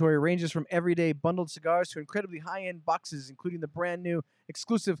inventory ranges from everyday bundled cigars to incredibly high-end boxes, including the brand new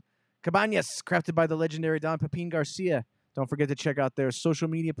exclusive Cabañas, crafted by the legendary Don Pepin Garcia. Don't forget to check out their social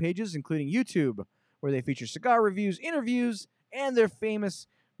media pages, including YouTube, where they feature cigar reviews, interviews, and their famous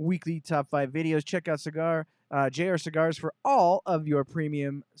weekly top 5 videos. Check out JR Cigars for all of your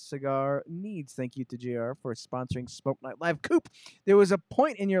premium cigar needs. Thank you to JR for sponsoring Smoke Night Live. Coop, there was a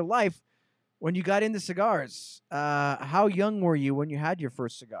point in your life when you got into cigars. How young were you when you had your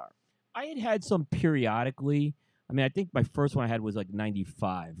first cigar? I had some periodically. I mean, I think my first one I had was like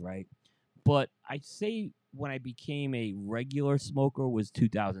 95, right? But I'd say when I became a regular smoker was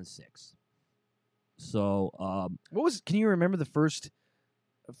 2006. So, can you remember the first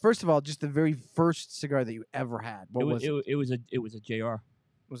of all, just the very first cigar that you ever had? What was it? It was a JR.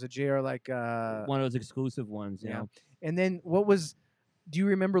 Was a JR like one of those exclusive ones, yeah. And then do you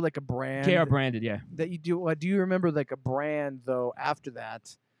remember like a brand? JR branded, yeah. That you do. Do you remember like a brand though after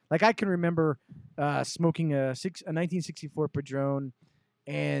that? Like I can remember smoking a 1964 Padron,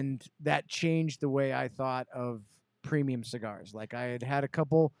 and that changed the way I thought of premium cigars. Like I had a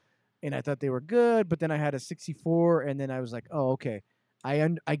couple, and I thought they were good, but then I had a 64, and then I was like, oh, okay.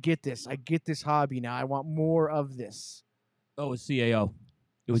 I get this. I get this hobby now. I want more of this. Oh, it was CAO.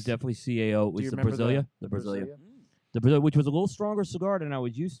 It was definitely CAO. It was the Brasilia. The Brasilia. The Brasilia, which was a little stronger cigar than I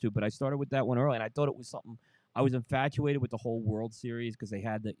was used to, but I started with that one early, and I thought it was something. I was infatuated with the whole World Series because they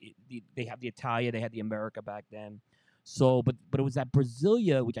had they had the Italia, they had the America back then. So, but it was that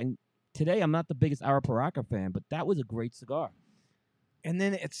Brasilia, which today I'm not the biggest Arapiraca fan, but that was a great cigar. And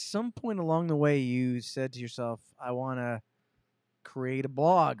then at some point along the way, you said to yourself, I want to create a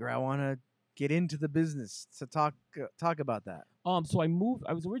blog, or I want to get into the business. So talk about that. So I moved.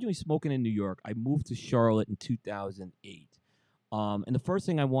 I was originally smoking in New York. I moved to Charlotte in 2008. And the first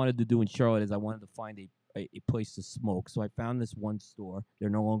thing I wanted to do in Charlotte is I wanted to find a place to smoke. So I found this one store. They're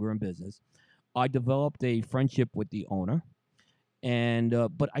no longer in business. I developed a friendship with the owner, and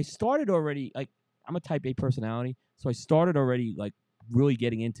but I started already. Like I'm a Type A personality, so I started already like really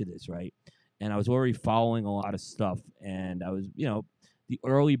getting into this, right? And I was already following a lot of stuff, and I was, the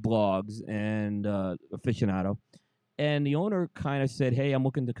early blogs and aficionado. And the owner kind of said, "Hey, I'm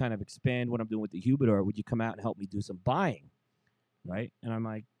looking to kind of expand what I'm doing with the Humidor. Would you come out and help me do some buying?" Right? And I'm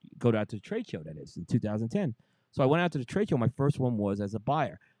like, "Go out to the trade show." That is in 2010. So I went out to the trade show. My first one was as a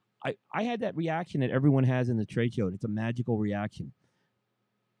buyer. I had that reaction that everyone has in the trade show. It's a magical reaction.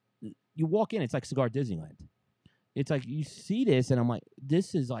 You walk in, it's like Cigar Disneyland. It's like you see this, and I'm like,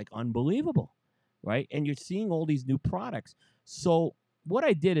 this is like unbelievable, right? And you're seeing all these new products. So what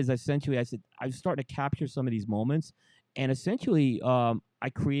I did is essentially I said I was starting to capture some of these moments, and essentially I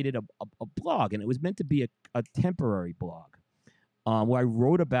created a blog, and it was meant to be a temporary blog. Where I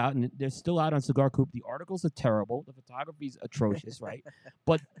wrote about, and they're still out on Cigar Coop. The articles are terrible. The photography's atrocious, right?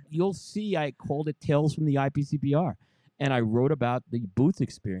 But you'll see I called it Tales from the IPCPR. And I wrote about the booth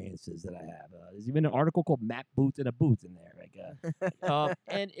experiences that I have. There's even an article called Matt Booth in a Booth in there.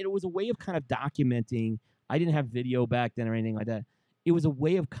 And it was a way of kind of documenting. I didn't have video back then or anything like that. It was a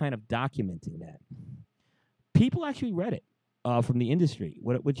way of kind of documenting that. People actually read it from the industry,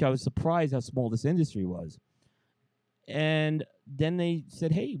 which I was surprised how small this industry was. And then they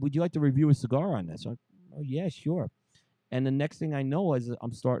said, "Hey, would you like to review a cigar on this?" I'm like, "Oh, yeah, sure." And the next thing I know is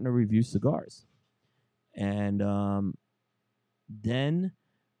I'm starting to review cigars. And then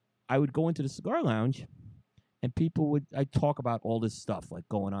I would go into the cigar lounge, and I'd talk about all this stuff like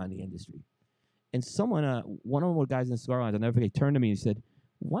going on in the industry. And someone, one of the guys in the cigar lounge, I'll never forget, turned to me and said,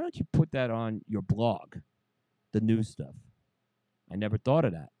 "Why don't you put that on your blog, the news stuff?" I never thought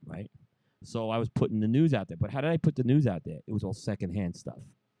of that, right? So I was putting the news out there. But how did I put the news out there? It was all secondhand stuff.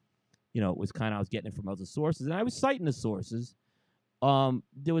 It was kind of, I was getting it from other sources, and I was citing the sources.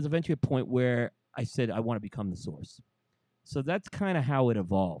 There was eventually a point where I said, I want to become the source. So that's kind of how it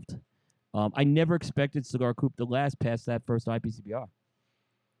evolved. I never expected Cigar Coop to last past that first IPCPR.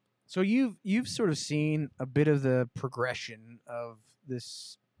 So you've sort of seen a bit of the progression of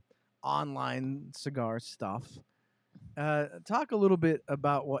this online cigar stuff. Talk a little bit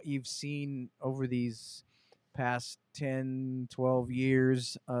about what you've seen over these past 10, 12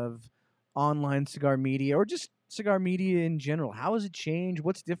 years of online cigar media, or just cigar media in general. How has it changed?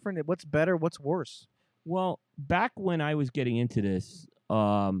 What's different? What's better? What's worse? Well, back when I was getting into this,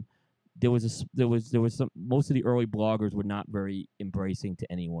 there was some. Most of the early bloggers were not very embracing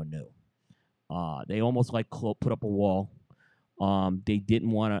to anyone new. They almost like put up a wall. They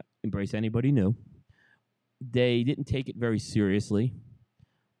didn't want to embrace anybody new. They didn't take it very seriously.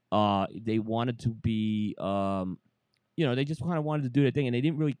 They wanted to be, they just kind of wanted to do their thing, and they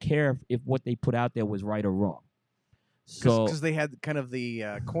didn't really care if what they put out there was right or wrong. So because they had kind of the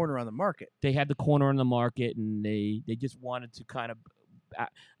corner on the market. They had the corner on the market, and they just wanted to kind of.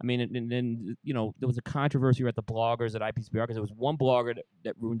 And then there was a controversy at the bloggers at IPCPR because there was one blogger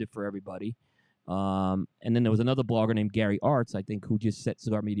that ruined it for everybody, and then there was another blogger named Gary Arts, I think, who just set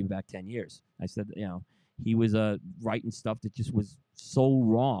cigar media back 10 years. I said, he was writing stuff that just was so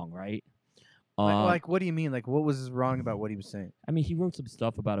wrong, right? Like, what do you mean? Like, what was wrong about what he was saying? I mean, he wrote some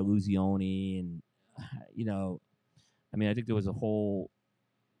stuff about Illusione, and I think there was a whole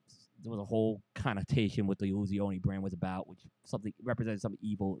connotation what the Illusione brand was about, which represented something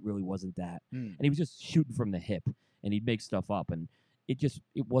evil. It really wasn't that, and he was just shooting from the hip, and he'd make stuff up, and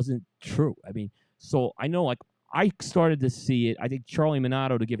it wasn't true. I mean, so I know, like, I started to see it. I think Charlie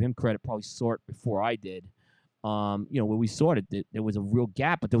Minato, to give him credit, probably saw it before I did. When we saw it, there was a real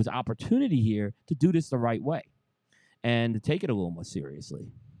gap, but there was opportunity here to do this the right way and to take it a little more seriously.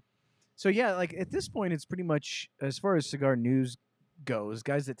 So, yeah, like at this point, it's pretty much, as far as cigar news goes,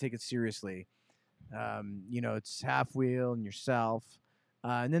 guys that take it seriously, it's Half Wheel and yourself.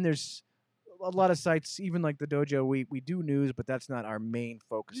 And then there's a lot of sites, even like the Dojo, we do news, but that's not our main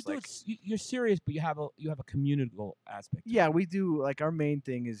focus. You're serious, but you have a communal aspect. Yeah, we do. Like, our main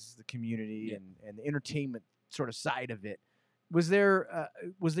thing is the community and the entertainment sort of side of it. Was there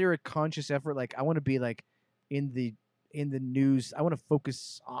a conscious effort? Like, I want to be like in the news. I want to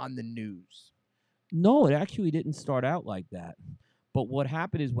focus on the news. No, it actually didn't start out like that. But what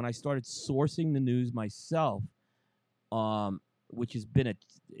happened is when I started sourcing the news myself, which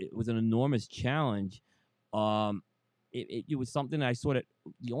it was an enormous challenge. It was something that I sort of,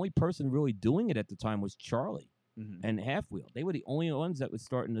 the only person really doing it at the time was Charlie and Half Wheel. They were the only ones that was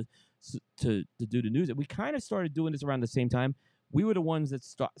starting to do the news. And we kind of started doing this around the same time. We were the ones that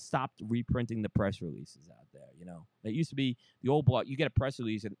stopped reprinting the press releases out there. It used to be the old blog. You get a press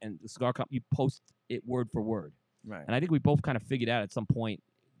release and the cigar company, you post it word for word. Right. And I think we both kind of figured out at some point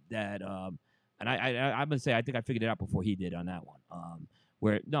that, and I'm going to say I think I figured it out before he did on that one,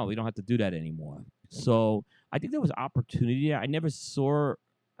 where, no, we don't have to do that anymore. So I think there was opportunity. I never saw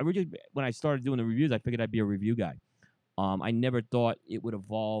 – when I started doing the reviews, I figured I'd be a review guy. I never thought it would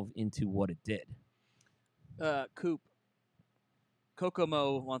evolve into what it did. Coop,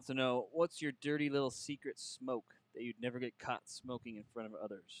 Kokomo wants to know, what's your dirty little secret smoke that you'd never get caught smoking in front of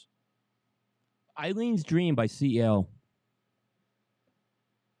others? Eileen's Dream by CL.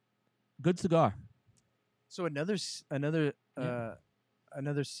 Good cigar. So another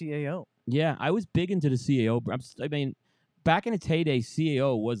CAO. Yeah, I was big into the CAO. I mean, back in its heyday,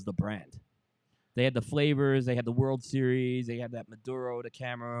 CAO was the brand. They had the flavors. They had the World Series. They had that Maduro, the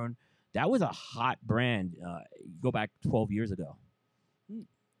Cameron. That was a hot brand. Go back 12 years ago.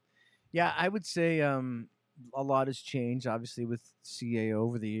 Yeah, I would say a lot has changed, obviously, with CAO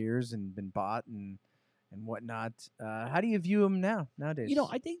over the years and been bought and whatnot. How do you view them nowadays? You know,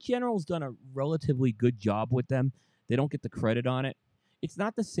 I think General's done a relatively good job with them. They don't get the credit on it. It's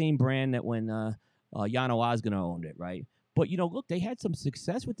not the same brand that when Yano Osgana owned it, right? But, you know, look, they had some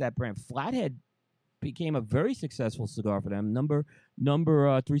success with that brand. Flathead became a very successful cigar for them, number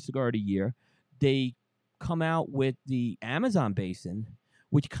 3 cigar of the year. They come out with the Amazon Basin,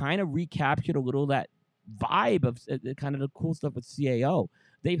 which kind of recaptured a little of that vibe of kind of the cool stuff with CAO.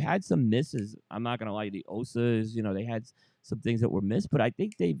 They've had some misses. I'm not gonna lie, the Osas, you know, they had some things that were missed, but I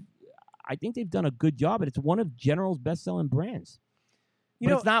think they've done a good job, and it's one of General's best-selling brands.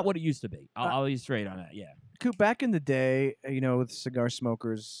 But it's not what it used to be. I'll be straight on that. Yeah. Coop, back in the day, you know, with cigar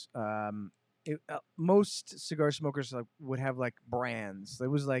smokers, most cigar smokers would have like brands. There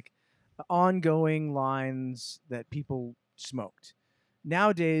was like ongoing lines that people smoked.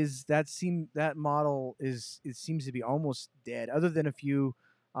 Nowadays, that model seems to be almost dead, other than a few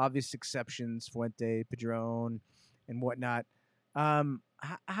obvious exceptions, Fuente, Padron, and whatnot.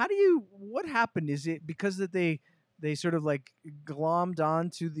 What happened? Is it because that they sort of like glommed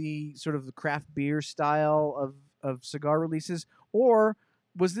onto the sort of the craft beer style of cigar releases, or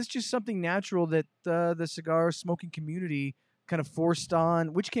was this just something natural that the cigar smoking community kind of forced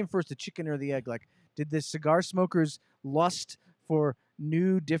on? Which came first, the chicken or the egg? Like, did the cigar smokers' lust for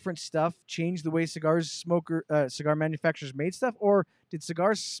new, different stuff change the way cigar manufacturers made stuff, or did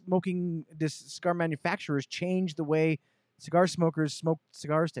cigar manufacturers change the way cigar smokers smoke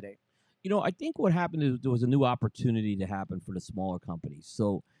cigars today? You know, I think what happened is there was a new opportunity to happen for the smaller companies.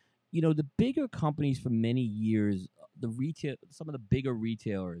 So, you know, the bigger companies for many years, some of the bigger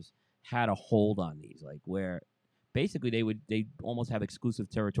retailers had a hold on these, like where basically they almost have exclusive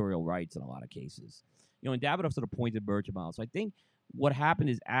territorial rights in a lot of cases. You know, and Davidoff sort of pointed merchant model. So I think what happened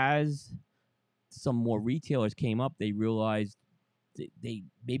is as some more retailers came up, they realized they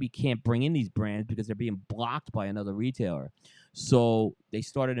maybe can't bring in these brands because they're being blocked by another retailer. So they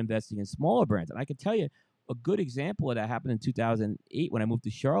started investing in smaller brands. And I can tell you a good example of that happened in 2008 when I moved to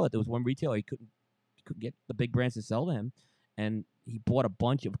Charlotte. There was one retailer, he couldn't get the big brands to sell to him, and he bought a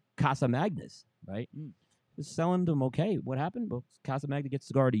bunch of Casa Magnas, right? Was selling them okay. What happened? Well, Casa Magna gets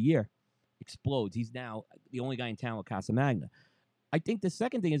cigar of the year, explodes. He's now the only guy in town with Casa Magna. I think the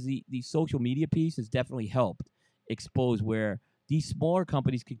second thing is the social media piece has definitely helped expose where these smaller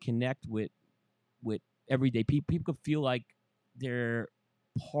companies could connect with everyday people. People could feel like they're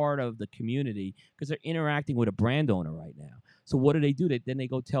part of the community because they're interacting with a brand owner right now. So what do? Then they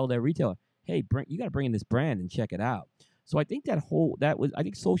go tell their retailer, hey, you got to bring in this brand and check it out. So I think I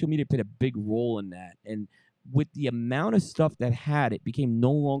think social media played a big role in that. And with the amount of stuff that it became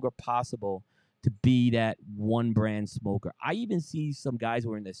no longer possible to be that one brand smoker. I even see some guys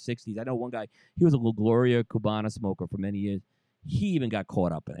who are in their 60s. I know one guy, he was a La Gloria Cubana smoker for many years. He even got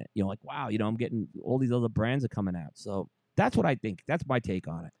caught up in it. You know, like, wow, you know, I'm getting all these other brands are coming out. So that's what I think. That's my take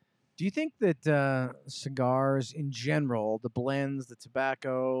on it. Do you think that cigars in general, the blends, the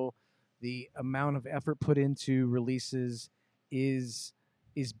tobacco, the amount of effort put into releases is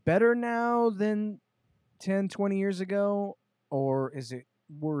better now than 10, 20 years ago? Or is it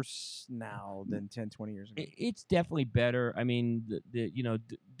worse now than 10, 20 years ago? It's definitely better. I mean,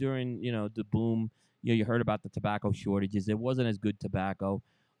 during, the boom, you heard about the tobacco shortages. There wasn't as good tobacco.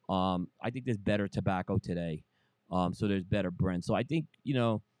 I think there's better tobacco today. So there's better brands. So I think,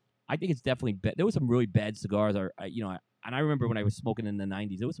 I think it's definitely better. There was some really bad cigars. And I remember when I was smoking in the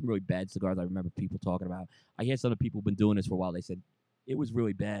 90s, there was some really bad cigars I remember people talking about. I hear some of the people who've been doing this for a while. They said it was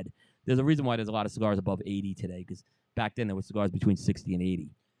really bad. There's a reason why there's a lot of cigars above 80 today, because back then there were cigars between 60 and 80.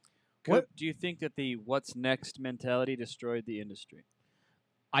 What do you think that the what's next mentality destroyed the industry?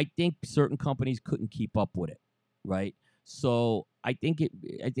 I think certain companies couldn't keep up with it, right? So I think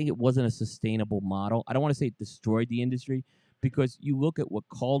it wasn't a sustainable model. I don't want to say it destroyed the industry, because you look at what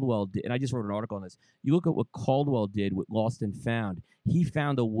Caldwell did, and I just wrote an article on this. You look at what Caldwell did with Lost and Found. He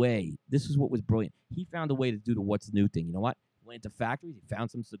found a way. This is what was brilliant. He found a way to do the what's new thing. You know what? He went into factories, he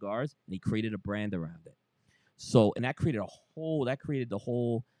found some cigars, and he created a brand around it. So, and that created the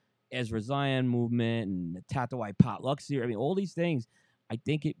whole Ezra Zion movement and the Tatooine potluck series. I mean, all these things. I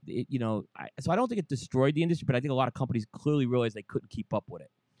think so I don't think it destroyed the industry, but I think a lot of companies clearly realized they couldn't keep up with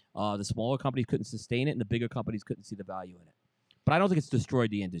it. The smaller companies couldn't sustain it, and the bigger companies couldn't see the value in it. But I don't think it's destroyed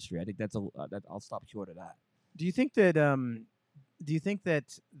the industry. I think I'll stop short of that. Do you think that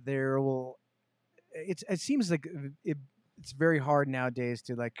there will? It seems like it's very hard nowadays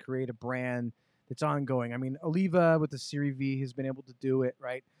to like create a brand that's ongoing. I mean, Oliva with the Serie V has been able to do it,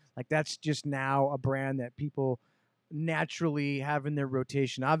 right? Like that's just now a brand that people naturally have in their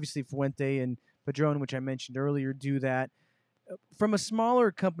rotation. Obviously, Fuente and Padron, which I mentioned earlier, do that. From a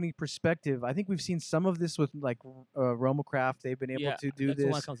smaller company perspective, I think we've seen some of this with like Romacraft. They've been able to do that's this.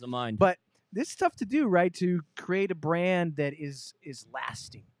 The one that comes to mind. But this is tough to do, right? To create a brand that is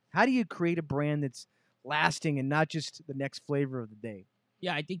lasting. How do you create a brand that's lasting and not just the next flavor of the day?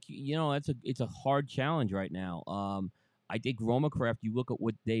 Yeah, I think it's a hard challenge right now. I think Romacraft. You look at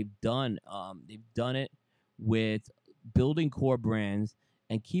what they've done. They've done it with building core brands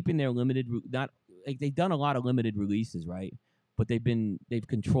and keeping their they've done a lot of limited releases, right? But they've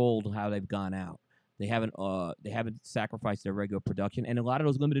controlled how they've gone out. They haven't sacrificed their regular production, and a lot of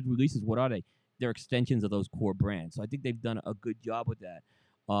those limited releases, what are they? They're extensions of those core brands. So I think they've done a good job with that.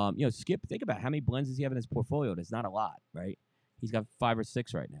 Skip, think about how many blends does he have in his portfolio? There's not a lot, right? He's got 5 or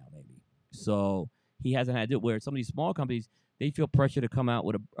 6 right now, maybe. So he hasn't had to do it. Where some of these small companies, they feel pressure to come out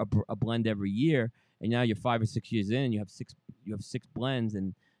with a blend every year, and now you're 5 or 6 years in, and you have 6 blends,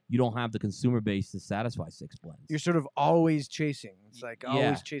 and you don't have the consumer base to satisfy 6 blends. You're sort of always chasing. It's like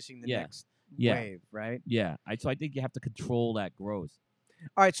always chasing the next wave, right? Yeah. So I think you have to control that growth.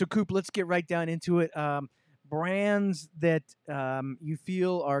 All right, so Coop, let's get right down into it. Brands that you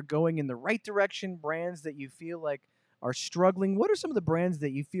feel are going in the right direction, brands that you feel like are struggling. What are some of the brands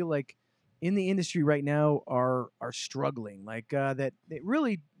that you feel like in the industry right now are struggling, like that they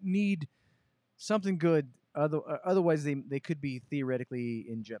really need something good? Otherwise, they could be theoretically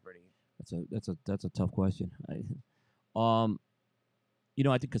in jeopardy. That's a tough question. I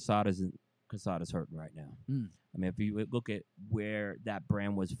think Casada's hurting right now. I mean, if you look at where that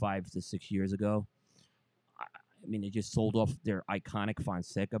brand was 5 to 6 years ago, I mean, they just sold off their iconic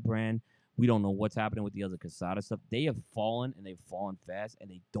Fonseca brand. We don't know what's happening with the other Casada stuff. They have fallen, and they've fallen fast, and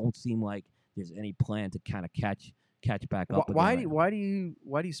they don't seem like there's any plan to kind of catch back up. Why do you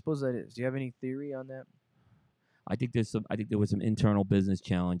suppose that is? Do you have any theory on that? I think there was some internal business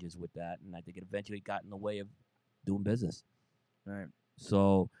challenges with that, and I think it eventually got in the way of doing business. All right.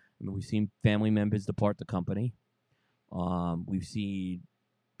 So, I mean, we've seen family members depart the company. We've seen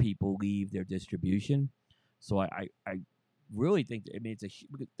people leave their distribution. So I really think, I mean,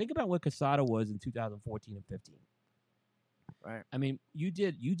 think about what Casada was in 2014 and 15. Right. I mean, you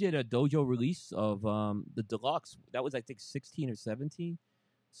did a dojo release of the deluxe. That was, I think, 16 or 17.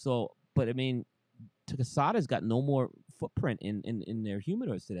 So, but I mean, Casada's got no more footprint in their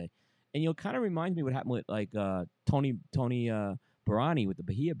humidors today. And it kind of reminds me what happened with like Tony Barani with the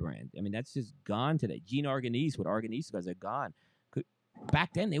Bahia brand. I mean, that's just gone today. Gene Arganese with Arganese cigars are gone.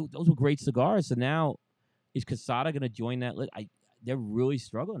 Back then, those were great cigars. So now, is Casada going to join that list? They're really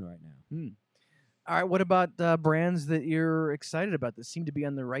struggling right now. All right. What about brands that you're excited about that seem to be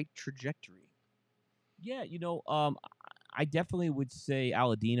on the right trajectory? Yeah, I definitely would say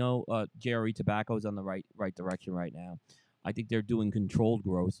Aladino, JRE Tobacco is on the right direction right now. I think they're doing controlled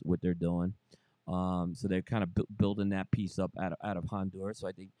growth, what they're doing. So they're kind of building that piece up out of Honduras. So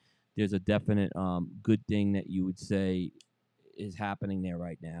I think there's a definite good thing that you would say is happening there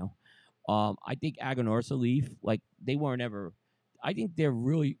right now. I think Aganorsa Leaf, like they weren't ever. I think they're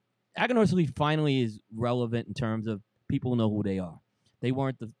really Aganorsa Leaf finally is relevant in terms of people know who they are. They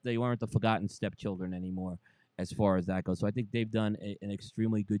weren't the forgotten stepchildren anymore as far as that goes. So I think they've done an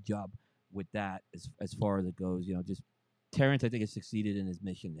extremely good job with that as far as it goes. Just Terrence, I think, has succeeded in his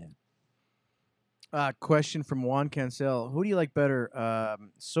mission there. Question from Juan Cancel. Who do you like better,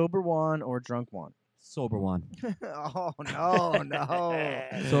 sober Juan or drunk Juan? Sober Juan. Oh, no.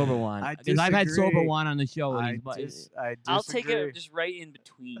 Sober Juan. Because I've had Sober Juan on the show. And I'll take it just right in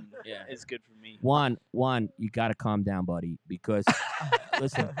between. Yeah. It's good for me. Juan, you got to calm down, buddy, because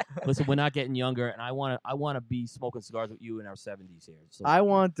listen, we're not getting younger, and I want to be smoking cigars with you in our 70s here. So I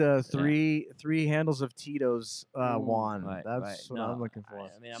want three handles of Tito's Juan. Right, That's what I'm looking for. I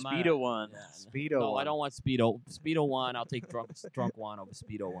mean, Speedo Juan. Speedo. No, Juan. I don't want Speedo. Speedo Juan, I'll take drunk Juan over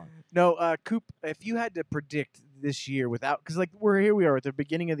Speedo Juan. No, Coop, if you had to predict this year because like we are at the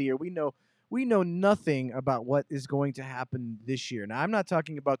beginning of the year, we know nothing about what is going to happen this year. Now, I'm not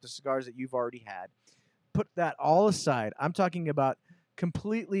talking about the cigars that you've already had. Put that all aside. I'm talking about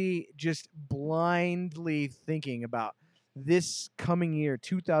completely just blindly thinking about this coming year,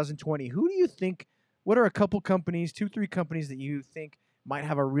 2020? Who do you think? What are a couple companies, 2-3 companies that you think might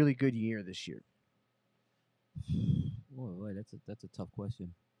have a really good year this year? Boy, that's a tough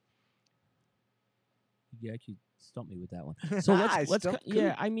question. You actually stumped me with that one. So I let's stumped yeah.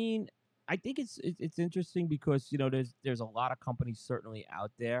 Coop. I mean, I think it's interesting because there's a lot of companies certainly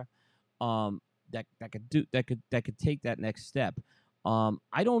out there, that could take that next step.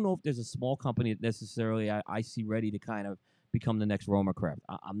 I don't know if there's a small company that necessarily I see ready to kind of become the next Roma Craft.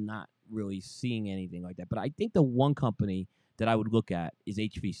 I'm not really seeing anything like that. But I think the one company that I would look at is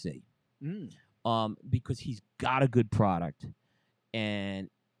HVC. Because he's got a good product, and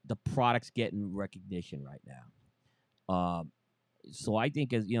the product's getting recognition right now. So I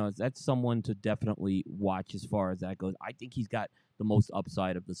think that's someone to definitely watch as far as that goes. I think he's got the most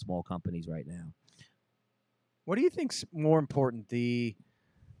upside of the small companies right now. What do you think's more important, the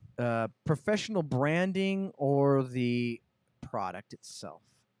professional branding or the product itself?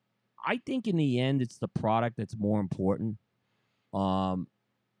 I think in the end, it's the product that's more important.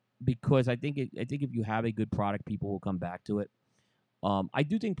 Because I think if you have a good product, people will come back to it. I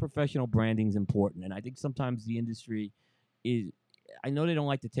do think professional branding is important, and I think sometimes the industry is. I know they don't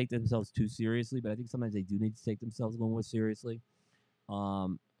like to take themselves too seriously, but I think sometimes they do need to take themselves a little more seriously.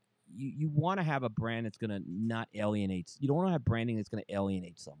 You want to have a brand that's going to not alienate. You don't want to have branding that's going to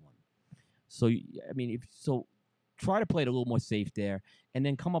alienate someone. So try to play it a little more safe there, and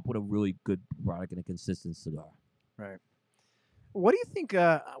then come up with a really good product and a consistent cigar. Right. What do you think?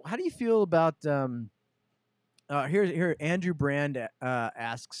 How do you feel about? Here, Andrew Brand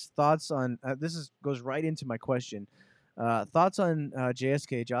asks thoughts on. Goes right into my question. Thoughts on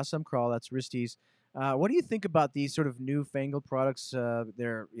JSK, Jasam Crawl. That's Risty's. What do you think about these sort of newfangled products?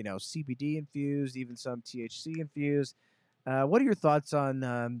 They're CBD infused, even some THC infused. What are your thoughts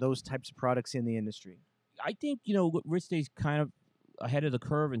on those types of products in the industry? I think Risty's kind of ahead of the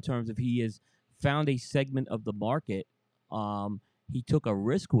curve in terms of he has found a segment of the market. He took a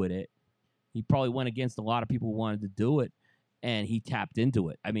risk with it. He probably went against a lot of people who wanted to do it, and he tapped into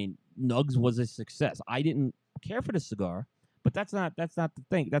it. I mean, Nugs was a success. I didn't care for the cigar, but that's not the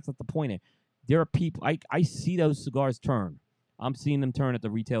thing. That's not the point here. There are people, I see those cigars turn. I'm seeing them turn at the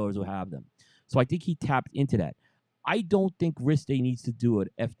retailers who have them. So I think he tapped into that. I don't think Riste needs to do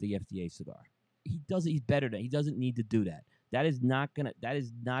the FDA cigar. He's better than. He doesn't need to do that. That is not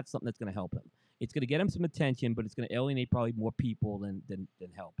something that's gonna help him. It's gonna get him some attention, but it's gonna alienate probably more people than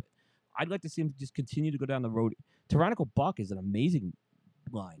help it. I'd like to see him just continue to go down the road. Tyrannical Buck is an amazing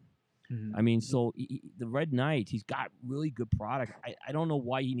line. Mm-hmm. I mean, so the Red Knight, he's got really good product. I don't know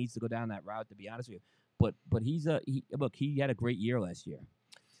why he needs to go down that route, to be honest with you. But he had a great year last year.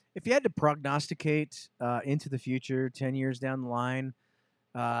 If you had to prognosticate into the future, 10 years down the line,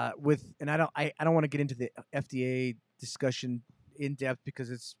 I don't want to get into the FDA discussion in depth because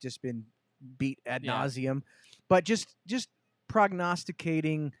it's just been beat ad nauseum, but just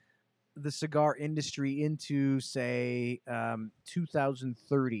prognosticating the cigar industry into, say,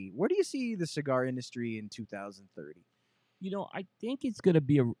 2030. Where do you see the cigar industry in 2030? I think it's going to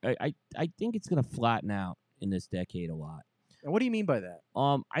be I think it's going to flatten out in this decade a lot. And what do you mean by that?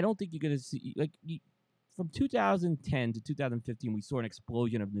 I don't think you're going to see from 2010 to 2015 we saw an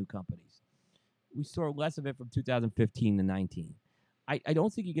explosion of new companies. We saw less of it from 2015 to 19. I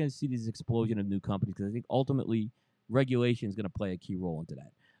don't think you're going to see this explosion of new companies because I think ultimately regulation is going to play a key role into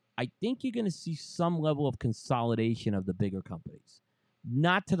that. I think you're going to see some level of consolidation of the bigger companies.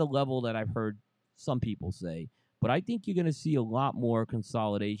 Not to the level that I've heard some people say, but I think you're going to see a lot more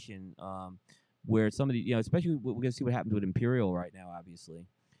consolidation where some of the, especially we're going to see what happens with Imperial right now, obviously.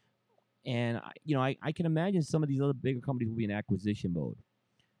 And, I can imagine some of these other bigger companies will be in acquisition mode.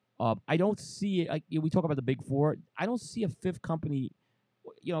 I don't see it. We talk about the big four. I don't see a fifth company.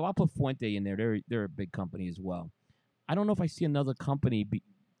 I'll put Fuente in there. They're a big company as well. I don't know if I see another company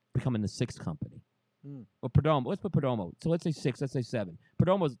becoming the sixth company. Or Perdomo. Let's put Perdomo. So let's say 6. Let's say 7.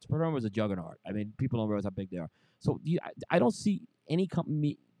 Perdomo's a juggernaut. I mean, people don't realize how big they are. So I don't see any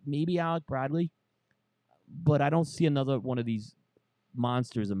company. Maybe Alec Bradley, but I don't see another one of these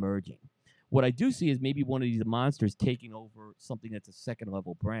monsters emerging. What I do see is maybe one of these monsters taking over something that's a second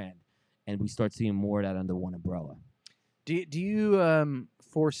level brand, and we start seeing more of that under one umbrella. Do you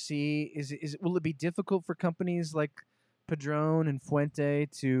foresee will it be difficult for companies like Padron and Fuente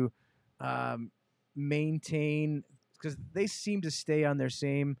to maintain, because they seem to stay on their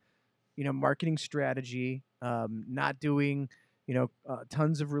same marketing strategy, not doing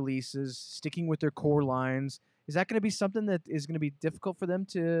tons of releases, sticking with their core lines? Is that going to be something that is going to be difficult for them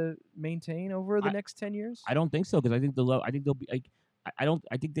to maintain over the next 10 years? I don't think so, because I think they'll be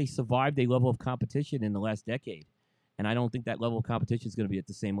I think they survived a level of competition in the last decade, and I don't think that level of competition is going to be at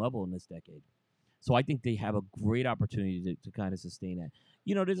the same level in this decade. So I think they have a great opportunity to kind of sustain that.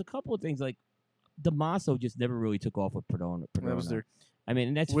 There's a couple of things like Damaso just never really took off with Padron. That was their I mean,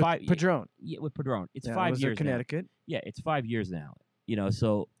 and that's with 5 Padron. Yeah, with Padron, it's Yeah, 5 that was their years now. Connecticut. Yeah, it's 5 years now.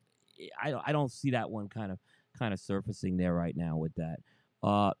 So I don't see that one kind of surfacing there right now with that.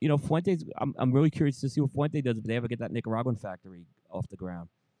 Fuentes. I'm really curious to see what Fuente does if they ever get that Nicaraguan factory off the ground.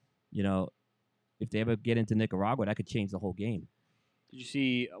 If they ever get into Nicaragua, that could change the whole game. Did you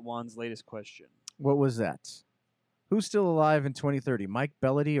see Juan's latest question? What was that? Who's still alive in 2030? Mike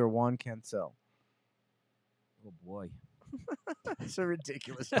Bellady or Juan Cancel? Oh boy. That's a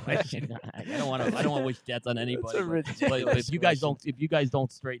ridiculous question. I don't want to wish death on anybody. a But ridiculous if you guys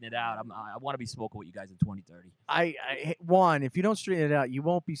don't straighten it out, I want to be smoking with you guys in 2030. Juan, if you don't straighten it out, you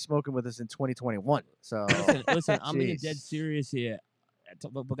won't be smoking with us in 2021. So Listen, I'm being Jeez. dead serious here.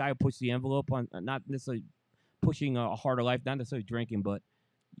 The guy who pushed the envelope on, not necessarily pushing a harder life, not necessarily drinking, but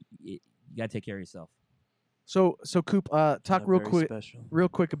you gotta take care of yourself. So Coop, talk Not real very quick. special. Real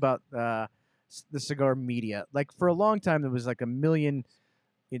quick about the cigar media. Like for a long time, there was like a million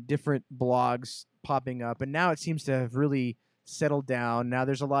different blogs popping up, and now it seems to have really settled down. Now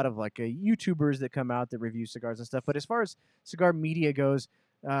there's a lot of like YouTubers that come out that review cigars and stuff. But as far as cigar media goes,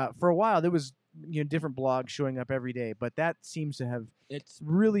 for a while there was different blogs showing up every day, but that seems to have It's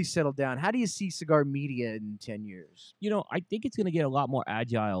really settled down. How do you see cigar media in 10 years? I think it's gonna get a lot more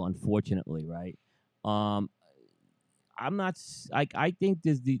agile, unfortunately, right? I'm not. I think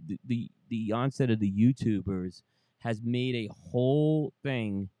there's the onset of the YouTubers has made a whole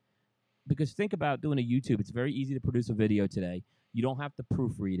thing. Because think about doing a YouTube. It's very easy to produce a video today. You don't have to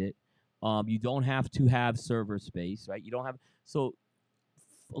proofread it. You don't have to have server space, right? You don't have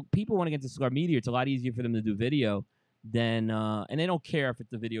people want to get into cigar media. It's a lot easier for them to do video than and they don't care if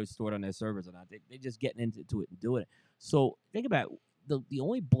the video is stored on their servers or not. They're just getting into it and doing it. So think about the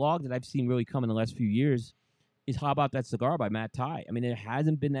only blog that I've seen really come in the last few years is How About That Cigar by Matt Ty. I mean, there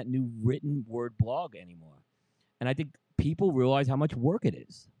hasn't been that new written word blog anymore, and I think people realize how much work it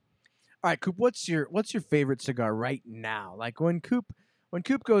is. All right, Coop, what's your favorite cigar right now? Like when Coop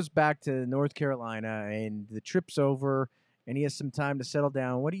goes back to North Carolina and the trip's over and he has some time to settle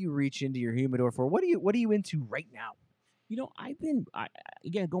down, what do you reach into your humidor for? What are you into right now? I've been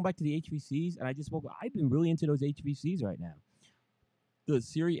again going back to the HVCs, and I just spoke. I've been really into those HVCs right now. The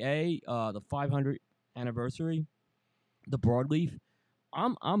Serie A, the 500 anniversary, the broadleaf.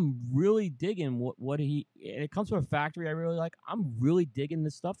 I'm really digging what he. It comes from a factory I really like. I'm really digging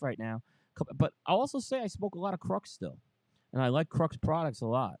this stuff right now. But I'll also say I smoke a lot of Crux still, and I like Crux products a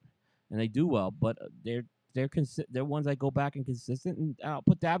lot, and they do well. But they're ones I go back and consistent, and I'll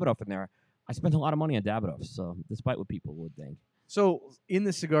put Davidoff in there. I spent a lot of money on Davidoff, so despite what people would think. So in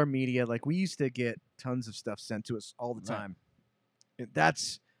the cigar media, like we used to get tons of stuff sent to us all the Right. time.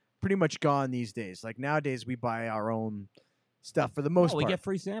 That's pretty much gone these days. Like nowadays, we buy our own stuff for the most we part. get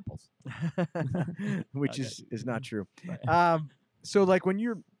free samples. Which Okay. is not true. Right. So like when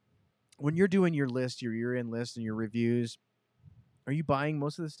you're doing your list, your year-end list and your reviews, are you buying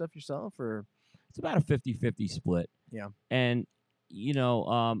most of the stuff yourself or? It's about a 50-50 split. Yeah. And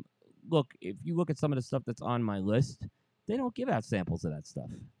look, if you look at some of the stuff that's on my list, they don't give out samples of that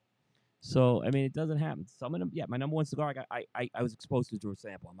stuff. So I mean, it doesn't happen. Some of them, yeah. My number one cigar, I was exposed to through a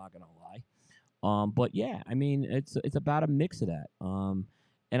sample. I'm not gonna lie. But yeah, I mean, it's about a mix of that.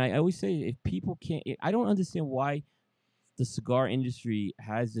 And I always say if people can't, I don't understand why the cigar industry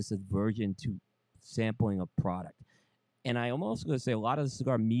has this aversion to sampling a product. And I'm also going to say a lot of the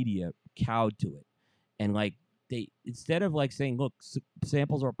cigar media cowed to it. And like they, instead of like saying, look,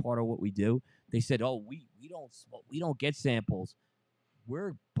 samples are a part of what we do, they said, oh, we don't get samples.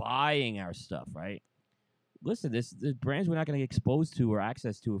 We're buying our stuff, right? Listen, the brands we're not going to get exposed to or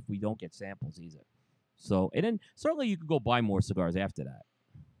access to if we don't get samples either. So, and then certainly you could go buy more cigars after that.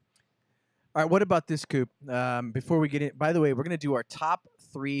 All right, what about this, Coop? Before we get in, by the way, we're going to do our top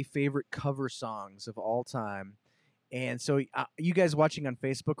 3 favorite cover songs of all time. And so you guys watching on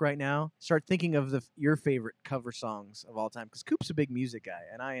Facebook right now, start thinking of your favorite cover songs of all time, because Coop's a big music guy,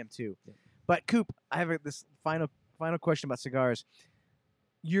 and I am too. Yeah. But Coop, I have this final question about cigars.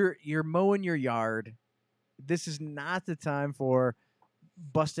 You're mowing your yard. This is not the time for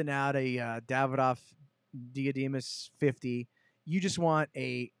busting out a Davidoff Diademas 50. You just want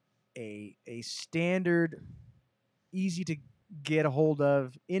a standard, easy to get a hold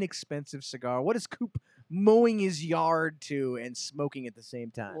of, inexpensive cigar. What is Coop mowing his yard to and smoking at the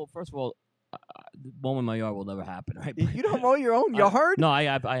same time? Well, first of all, mowing my yard will never happen, right? You don't mow your own yard? No, I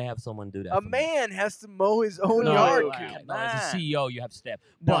have someone do that. A for me. man has to mow his own No, yard. no, as a CEO, you have staff.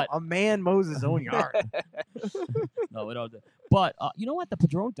 No, But a man mows his own yard. no, we don't. But you know what? The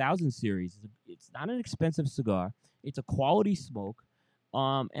Padron 1000 series, it's not an expensive cigar. It's a quality smoke.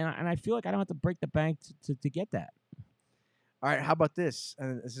 And I feel like I don't have to break the bank to get that. All right, how about this?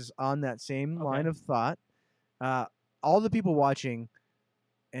 And this is on that same line of thought. All the people watching,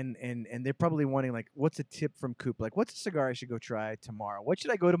 and they're probably wanting like, what's a tip from Coop? Like, what's a cigar I should go try tomorrow? What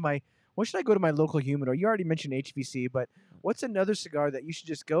should I go to my local humidor? You already mentioned HVC, but what's another cigar that you should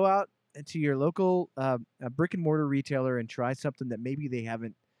just go out into your local brick and mortar retailer and try something that maybe they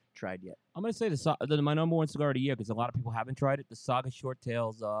haven't tried yet? I'm gonna say my number one cigar of the year because a lot of people haven't tried it. The Saga Short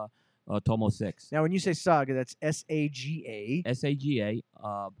Tails Tomo 6. Now, when you say Saga, that's SAGA. SAGA.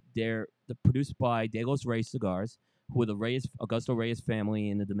 They're produced by De Los Reyes Cigars, who are the Augusto Reyes family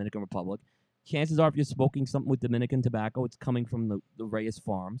in the Dominican Republic. Chances are, if you're smoking something with Dominican tobacco, it's coming from the Reyes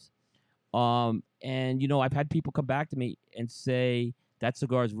farms. And I've had people come back to me and say that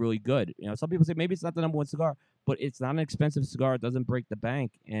cigar is really good. Some people say maybe it's not the number one cigar, but it's not an expensive cigar. It doesn't break the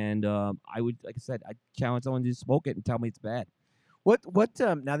bank. And I would, like I said, I challenge someone to smoke it and tell me it's bad. What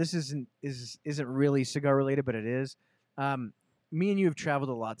now this isn't really cigar related, but it is. Me and you have traveled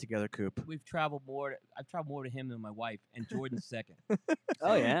a lot together, Coop. I've traveled more to him than my wife, and Jordan's second.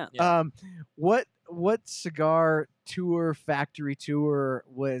 Oh yeah. What cigar tour, factory tour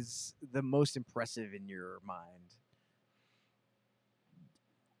was the most impressive in your mind?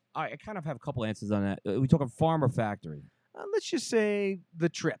 I kind of have a couple answers on that. We talking farm or factory? Let's just say the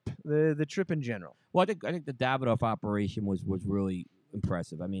trip, the trip in general. Well, I think the Davidoff operation was really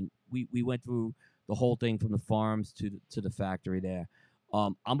impressive. I mean, we went through the whole thing from the farms to the factory there.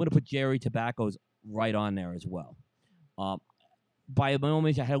 I'm going to put Jerry Tobaccos right on there as well. By my own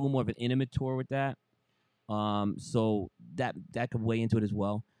means, I had a little more of an intimate tour with that, so that could weigh into it as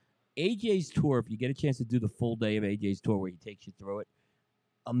well. AJ's tour, if you get a chance to do the full day of AJ's tour where he takes you through it,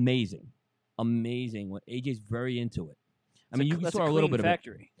 amazing. AJ's very into it. I mean, you saw a little bit of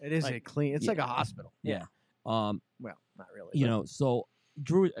factory. It is a clean. It's like a hospital. Yeah. Well, not really. So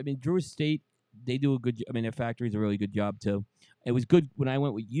Drew Estate, they do a good. Their factory's a really good job too. It was good when I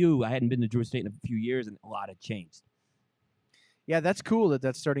went with you. I hadn't been to Drew Estate in a few years, and a lot had changed. Yeah, that's cool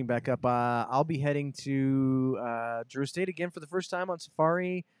that's starting back up. I'll be heading to Drew Estate again for the first time on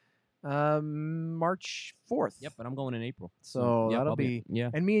Safari March 4th. Yep, and I'm going in April. So yep, that'll be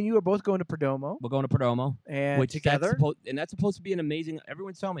yeah. And me and you are both going to Perdomo. We're going to Perdomo, and which together. That's supposed to be an amazing.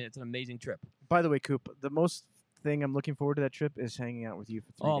 Everyone's telling me it's an amazing trip. By the way, Coop, the most thing I'm looking forward to that trip is hanging out with you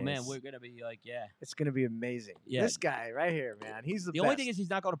for 3 days. Oh man, we're gonna be like, yeah. It's gonna be amazing. Yeah. This guy right here, man, he's the best. Only thing is he's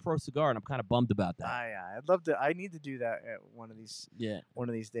not going to Pro Cigar, and I'm kind of bummed about that. I'd love to. I need to do that at one of these. Yeah. One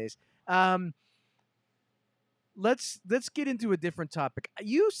of these days. Let's get into a different topic.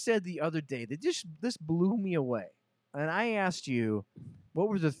 You said the other day that this blew me away, and I asked you, what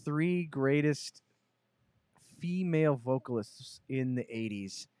were the 3 greatest female vocalists in the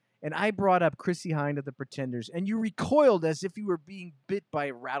 '80s? And I brought up Chrissie Hynde of the Pretenders, and you recoiled as if you were being bit by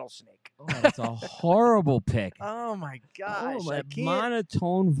a rattlesnake. Oh, that's a horrible pick. Oh my gosh! Oh, I my can't.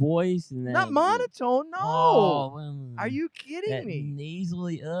 monotone voice and then Not monotone. No. Oh, well, Are you kidding that me?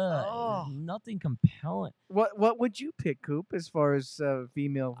 nasally. Oh. Nothing compelling. What would you pick, Coop, as far as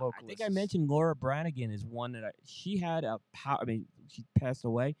female vocalists? I think I mentioned Laura Branigan is one that she had a power. I mean, she passed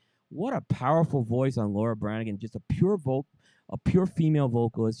away. What a powerful voice on Laura Branigan. Just a pure female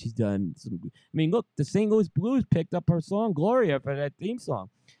vocalist. She's done some. I mean, look, the St. Louis Blues picked up her song Gloria for that theme song.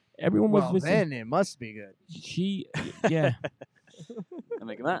 Everyone was listening. Then it must be good. She, yeah, I'm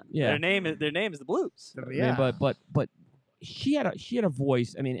making that. Yeah. Their name is the Blues. Yeah. I mean, but she had a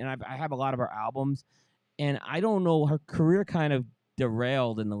voice. I mean, and I have a lot of her albums, and I don't know, her career kind of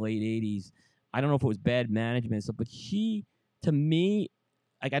derailed in the late '80s. I don't know if it was bad management and stuff, but she, to me,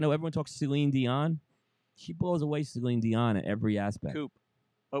 like I know everyone talks Celine Dion. She blows away Celine Dion at every aspect. Coop.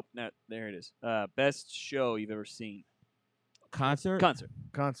 Oh, no, there it is. Best show you've ever seen. Concert.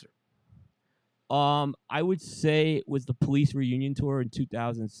 I would say it was the Police reunion tour in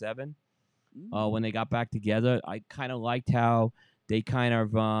 2007. When they got back together, I kind of liked how they kind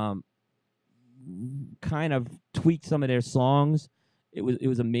of tweaked some of their songs. It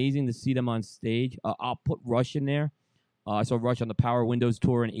was amazing to see them on stage. I'll put Rush in there. I saw Rush on the Power Windows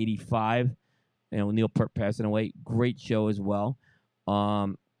tour in '85. Neil Peart passing away. Great show as well.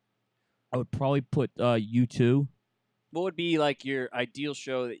 I would probably put U2. What would be like your ideal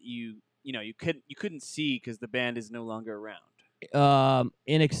show that you couldn't see because the band is no longer around?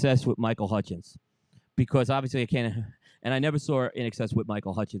 In Excess with Michael Hutchence, because obviously I can't. And I never saw In Excess with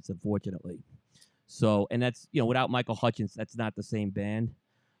Michael Hutchence, unfortunately. So, and that's, without Michael Hutchence, that's not the same band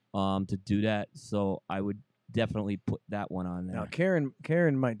to do that. So I would definitely put that one on there. Now,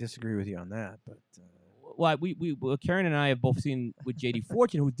 Karen might disagree with you on that, but Well, well, Karen and I have both seen with J.D.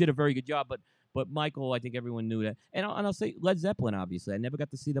 Fortune, who did a very good job, but Michael, I think everyone knew that. And I'll say Led Zeppelin, obviously. I never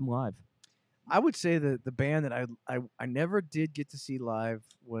got to see them live. I would say that the band that I never did get to see live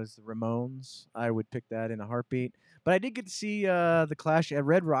was the Ramones. I would pick that in a heartbeat. But I did get to see the Clash at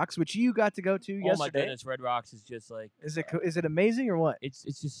Red Rocks, which you got to go to yesterday. Oh my goodness, Red Rocks is just like Is it amazing or what? it's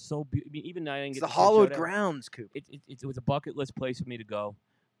just so beautiful. I mean, even though I didn't It's get the to see a show hallowed there, grounds, Coop. It was a bucket list place for me to go,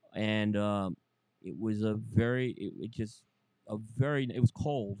 and it was it was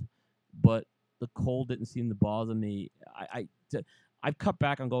cold, but the cold didn't seem to bother me. I've cut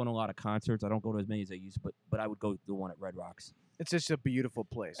back on going to a lot of concerts. I don't go to as many as I used, but I would go to the one at Red Rocks. It's just a beautiful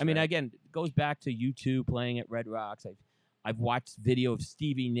place. I mean, right? again, it goes back to U2 playing at Red Rocks. I've watched video of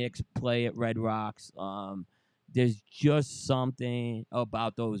Stevie Nicks play at Red Rocks. There's just something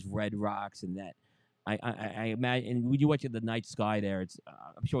about those Red Rocks, and that I imagine. when you watch the night sky there, it's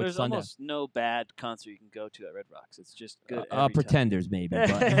I'm sure There's it's Sunday. almost no bad concert you can go to at Red Rocks. It's just good. every time. Pretenders maybe.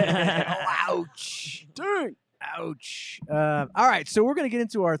 But Ouch! Dang! Ouch! All right, so we're gonna get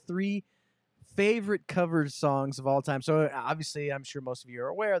into our 3 favorite cover songs of all time. So obviously, I'm sure most of you are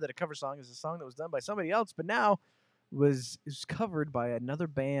aware that a cover song is a song that was done by somebody else, but now was covered by another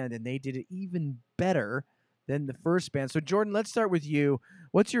band, and they did it even better than the first band. So Jordan, let's start with you.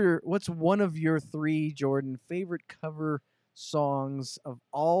 What's one of your 3, Jordan, favorite cover songs of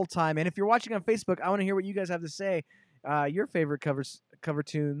all time? And if you're watching on Facebook, I want to hear what you guys have to say. Your favorite cover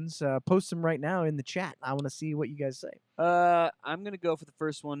tunes. Post them right now in the chat. I want to see what you guys say. I'm gonna go for the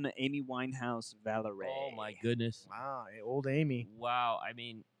first one, Amy Winehouse, Valerie. oh my goodness! Wow, old Amy. Wow. I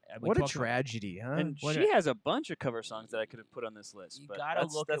mean, What a tragedy, huh? And What she has a bunch of cover songs that I could have put on this list. You but gotta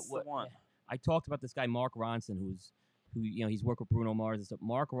that's, look that's at what the one. I talked about. This guy Mark Ronson, who he's worked with Bruno Mars and stuff.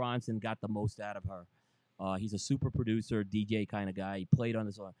 Mark Ronson got the most out of her. He's a super producer, DJ kind of guy. He played on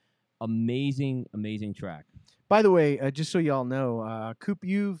this amazing track. By the way, just so y'all know, Coop,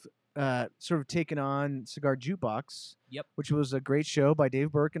 you've sort of taken on Cigar Jukebox. Yep. Which was a great show by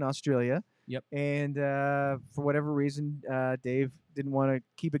Dave Burke in Australia. Yep. And for whatever reason, Dave didn't want to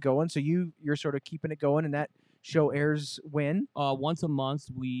keep it going, so you're sort of keeping it going, and that show airs when? Once a month.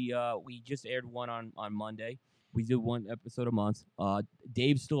 We just aired one on Monday. We do one episode a month.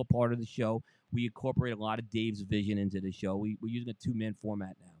 Dave's still a part of the show. We incorporate a lot of Dave's vision into the show. We're using a 2-man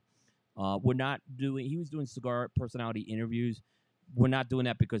format now. We're not doing. He was doing cigar personality interviews. We're not doing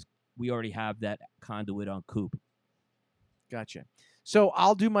that because we already have that conduit on Coop. Gotcha. So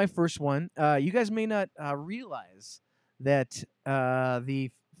I'll do my first one. You guys may not realize that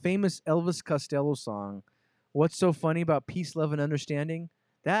the famous Elvis Costello song, "What's So Funny About Peace, Love, and Understanding,"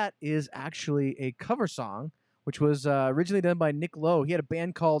 that is actually a cover song, which was originally done by Nick Lowe. He had a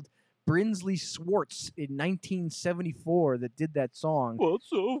band called Brinsley Swartz in 1974 that did that song. What's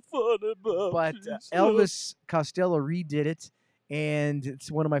so funny about But Elvis Costello redid it, and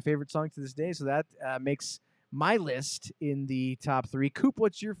it's one of my favorite songs to this day. So that makes my list in the top 3. Coop,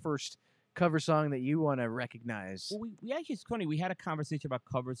 what's your first cover song that you want to recognize? Well, we actually, it's funny. We had a conversation about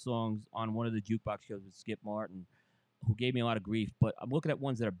cover songs on one of the jukebox shows with Skip Martin, who gave me a lot of grief. But I'm looking at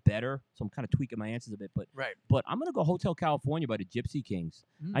ones that are better, so I'm kind of tweaking my answers a bit. But Right. But I'm gonna go Hotel California by the Gypsy Kings.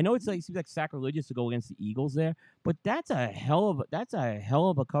 I know it seems like sacrilegious to go against the Eagles there, but that's a hell of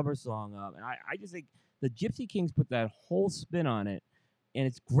a cover song. And I just think the Gypsy Kings put that whole spin on it, and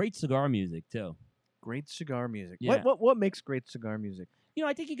it's great cigar music too. Great cigar music. Yeah. What makes great cigar music?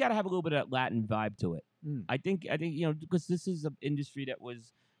 I think you got to have a little bit of that Latin vibe to it. Mm. I think because this is an industry that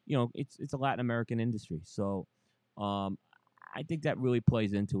was it's a Latin American industry, so I think that really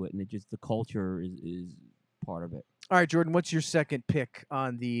plays into it, and the culture is part of it. All right, Jordan, what's your second pick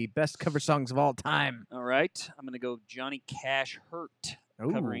on the best cover songs of all time? All right, I'm gonna go Johnny Cash, "Hurt,"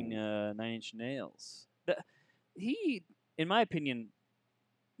 covering Ooh. 9 Inch Nails. He, in my opinion,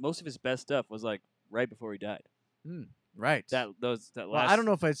 most of his best stuff was like right before he died. Right. That last. Well, I don't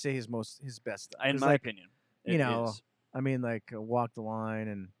know if I'd say his best stuff. In 'Cause, my like, opinion, you it know, is. I mean, like Walk the Line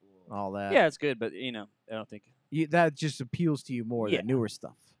and all that. Yeah, it's good, but I don't think. That just appeals to you more. Yeah. The newer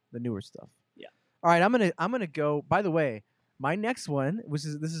stuff. Yeah. All right, I'm gonna go. By the way, my next one, this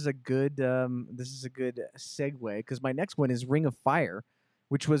is a good segue, because my next one is "Ring of Fire,"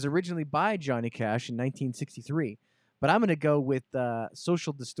 which was originally by Johnny Cash in 1963, but I'm gonna go with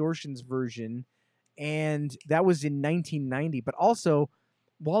Social Distortion's version, and that was in 1990. But also,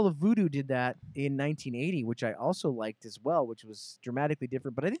 Wall of Voodoo did that in 1980, which I also liked as well, which was dramatically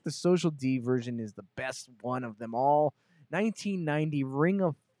different. But I think the Social D version is the best one of them all. 1990, Ring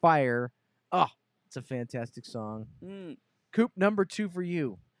of Fire. Oh, it's a fantastic song. Mm. Coop, number 2 for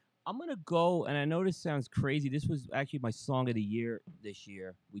you. I'm gonna go, and I know this sounds crazy. This was actually my song of the year this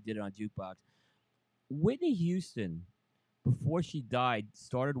year. We did it on Jukebox. Whitney Houston, before she died,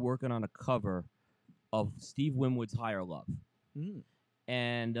 started working on a cover of Steve Winwood's "Higher Love,"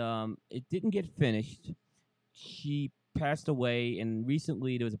 and it didn't get finished. She passed away, and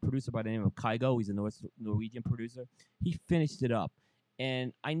recently there was a producer by the name of Kygo. He's a Norwegian producer. He finished it up,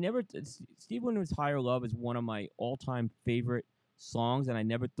 and I never. Steve Winwood's "Higher Love" is one of my all-time favorite songs, and I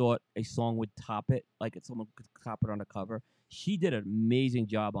never thought a song would top it, like someone could top it on the cover. She did an amazing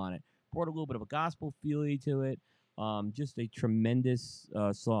job on it. Brought a little bit of a gospel feeling to it. Just a tremendous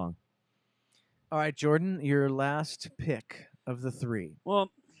song. All right, Jordan, your last pick of the 3.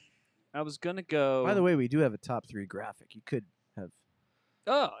 Well, I was gonna go. By the way, we do have a top 3 graphic. You could have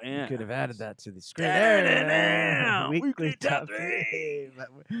yeah, you could have added that to the screen. Da-da-da-da. Weekly Weekly top top 3.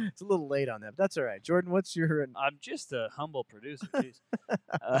 It's a little late on that, but that's all right. Jordan, what's your... I'm just a humble producer. Jeez.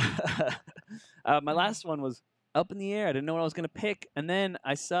 My last one was up in the air. I didn't know what I was gonna pick, and then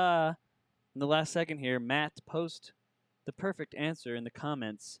I saw in the last second here Matt post the perfect answer in the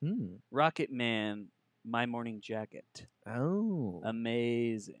comments. Rocket Man, My Morning Jacket. Oh.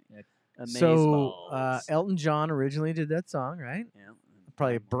 Amazing. So Amazeballs. Elton John originally did that song, right? Yeah.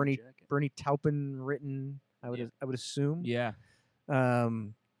 Probably My Morning Jacket. Bernie Taupin written, I would assume. Yeah.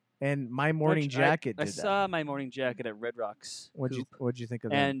 And My Morning Which Jacket I did saw My Morning Jacket at Red Rocks. that. What'd you think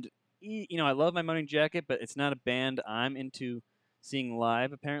of that? And I love My Morning Jacket, but it's not a band I'm into seeing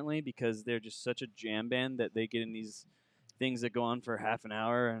live apparently because they're just such a jam band that they get in these things that go on for half an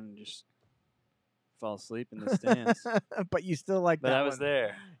hour and just fall asleep in the stands. But you still like But that I was one.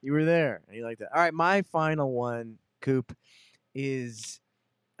 there. You were there. And you like that. All right, my final one, Coop, is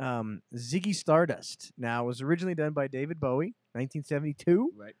Ziggy Stardust. Now, it was originally done by David Bowie,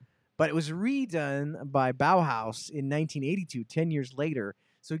 1972. Right. But it was redone by Bauhaus in 1982, 10 years later.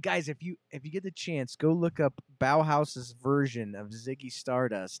 So, guys, if you get the chance, go look up Bauhaus's version of Ziggy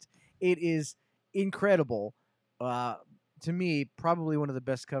Stardust. It is incredible. To me, probably one of the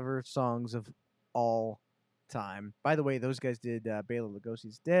best cover songs of all time. By the way, those guys did Bela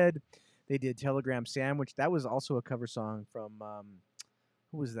Lugosi's "Dead." They did "Telegram Sandwich." That was also a cover song from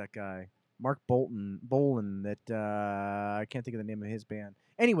who was that guy? Mark Bolan. That I can't think of the name of his band.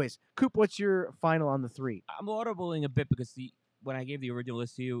 Anyways, Coop, what's your final on the 3? I'm audibling a bit because when I gave the original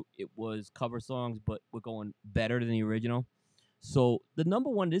list to you, it was cover songs, but we're going better than the original. So the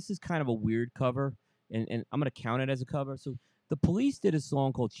number 1, this is kind of a weird cover, and I'm going to count it as a cover. So the Police did a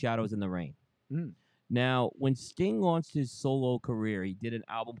song called "Shadows in the Rain." Now, when Sting launched his solo career, he did an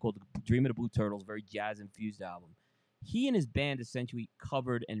album called Dream of the Blue Turtles, very jazz-infused album. He and his band essentially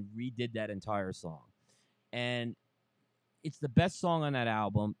covered and redid that entire song. And it's the best song on that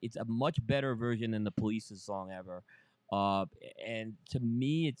album. It's a much better version than the Police's song ever. And to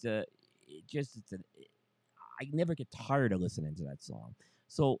me, I never get tired of listening to that song.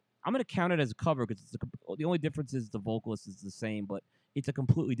 So I'm going to count it as a cover because the only difference is the vocalist is the same, but it's a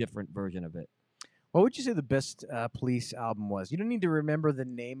completely different version of it. What would you say the best Police album was? You don't need to remember the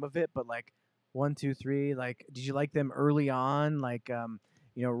name of it, but like 1, 2, 3. Like, did you like them early on, like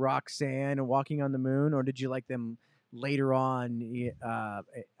Roxanne and Walking on the Moon, or did you like them later on?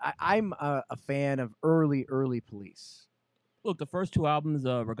 I'm a fan of early Police. Look, the first 2 albums,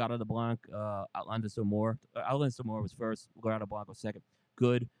 Regatta de Blanc, Outlander Some More. Outlander Some More was first. Regatta de Blanc was second.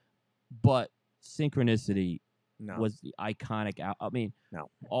 Good, but Synchronicity was the iconic. No.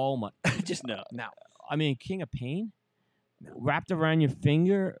 Oh my! Just no. No. I mean, King of Pain, Wrapped Around Your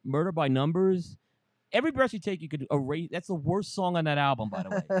Finger, Murder by Numbers. Every Breath You Take, you could erase. That's the worst song on that album, by the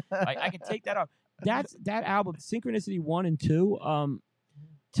way. I could take that out. That album, Synchronicity 1 and 2.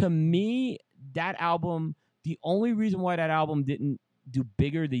 To me, that album. The only reason why that album didn't do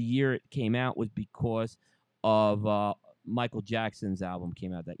bigger the year it came out was because of Michael Jackson's album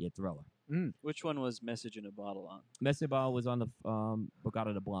came out that year, Thriller. Which one was Message in a Bottle on? Message in a Bottle was on the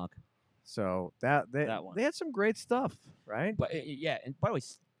Regatta de Blanc. So that one. They had some great stuff, right? But yeah, and by the way,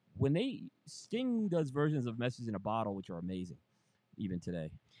 when Sting does versions of Message in a Bottle, which are amazing, even today.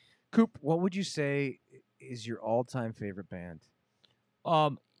 Coop, what would you say is your all-time favorite band?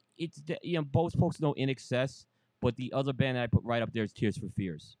 It's both folks know In Excess, but the other band that I put right up there is Tears for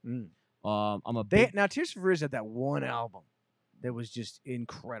Fears. I'm a big Now Tears for Fears had that one album that was just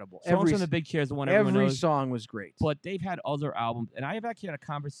incredible. Songs from the Big Chair is the one everyone knows. Every song was great. But they've had other albums, and I have actually had a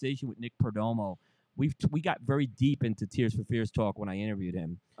conversation with Nick Perdomo. We got very deep into Tears for Fears talk when I interviewed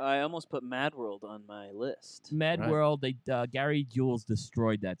him. I almost put Mad World on my list. Mad World, Gary Jules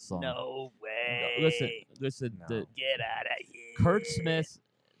destroyed that song. No way. Listen. No. Get out of here. Kurt Smith,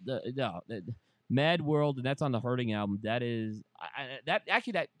 the Mad World, and that's on the Hurting album. That is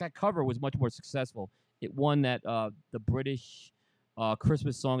that cover was much more successful. It won that the British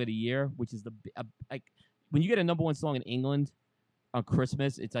Christmas Song of the Year, which is like when you get a #1 song in England on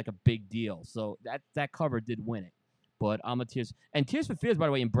Christmas, it's like a big deal. So that cover did win it. But Tears for Fears, by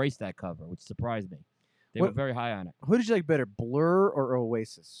the way, embraced that cover, which surprised me. They were very high on it. Who did you like better, Blur or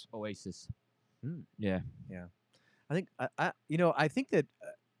Oasis? Oasis. Hmm. Yeah. I think I think that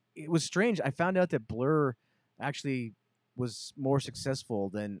it was strange. I found out that Blur actually was more successful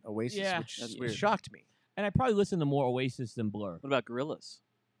than Oasis, Yeah. which That's weird. shocked me. And I probably listened to more Oasis than Blur. What about Gorillaz?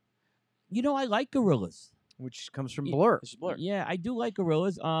 I like Gorillaz. Which comes from Yeah. Blur. This is Blur. Yeah, I do like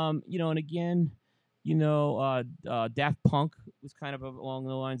Gorillaz. And again, Daft Punk was kind of along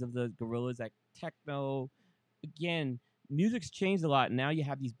the lines of the Gorillaz, like techno. Again, music's changed a lot. And now you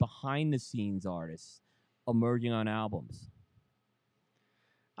have these behind-the-scenes artists emerging on albums.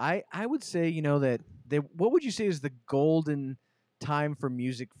 I would say, that what would you say is the golden time for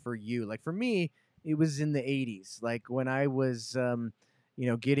music for you? Like for me, it was in the 80s, like when I was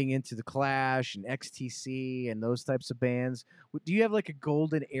getting into the Clash and XTC and those types of bands. Do you have like a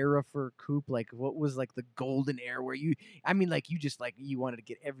golden era for Coop? Like what was like the golden era where you wanted to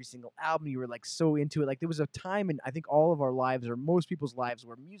get every single album, you were like so into it. Like there was a time in I think all of our lives or most people's lives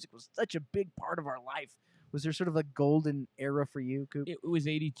where music was such a big part of our life. Was there sort of a golden era for you, Coop? It was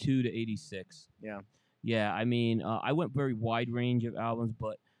 82 to 86. Yeah. Yeah, I went very wide range of albums,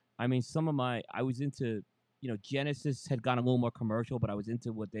 but I was into, Genesis had gone a little more commercial, but I was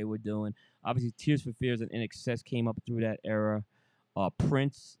into what they were doing. Obviously, Tears for Fears and In Excess came up through that era.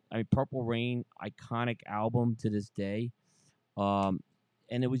 Prince, Purple Rain, iconic album to this day. And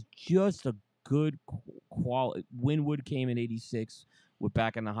it was just a good quality. Winwood came in 86 with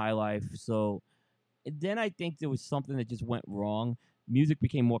Back in the High Life. So and then I think there was something that just went wrong. Music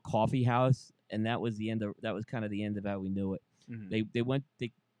became more coffee house, and that was kind of the end of how we knew it. Mm-hmm.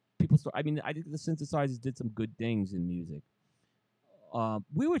 People start. I think the synthesizers did some good things in music.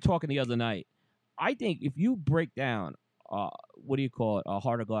 We were talking the other night. I think if you break down, what do you call it,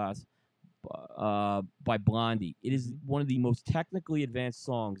 Heart of Glass, by Blondie, it is one of the most technically advanced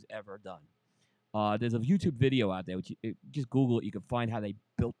songs ever done. There's a YouTube video out there, which just Google it. You can find how they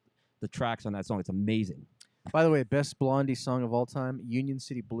built the tracks on that song. It's amazing. By the way, best Blondie song of all time, Union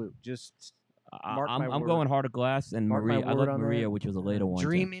City Blue. Just mark my I'm word. going Heart of Glass and Mark my Maria. I word like on Maria, that. which was a later one. too.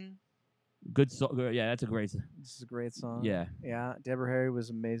 Dreaming. Good song. Yeah, that's a great song. This is a great song. Yeah. Yeah. Deborah Harry was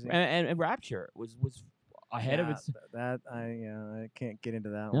amazing. And Rapture was ahead of Yeah, its. I can't get into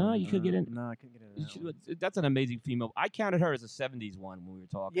that No, one. you could get in- No, I couldn't get into that one. That's an amazing female. I counted her as a 70s one when we were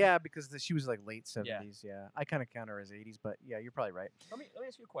talking. Yeah, because she was like late 70s. Yeah. I kind of count her as 80s, but yeah, you're probably right. Let me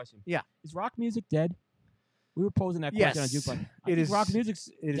ask you a question. Yeah. Is rock music dead? We were posing that question on Yes, Jukebox. I it think is- rock music's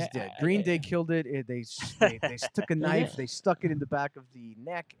It is de- dead. Green Day killed it. They took a knife, they stuck it in the back of the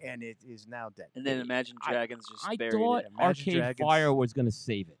neck, and it is now dead. And then Imagine Dragons just I buried thought it. Imagine Arcade Dragons. Fire was going to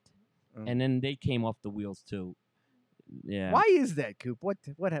save it. Mm. And then they came off the wheels too. Yeah. Why is that, Coop? What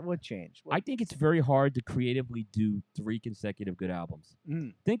changed? I think it's very hard to creatively do 3 consecutive good albums.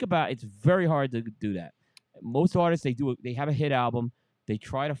 Mm. Think about it's very hard to do that. Most artists they have a hit album, they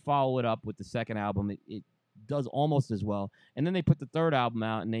try to follow it up with the second album. It does almost as well, and then they put the third album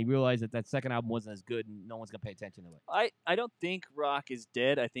out, and they realize that second album wasn't as good, and no one's gonna pay attention to it. I don't think rock is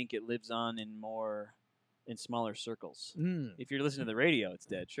dead. I think it lives on in smaller circles. Mm. If you're listening to the radio, it's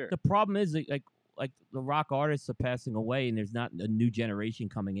dead. Sure. The problem is that, like the rock artists are passing away, and there's not a new generation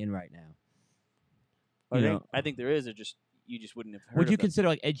coming in right now. I think there is. You just wouldn't have heard. Would you of them. consider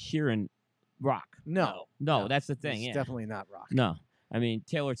like Ed Sheeran rock? No, No, that's the thing. it's Yeah. definitely not rock. No, I mean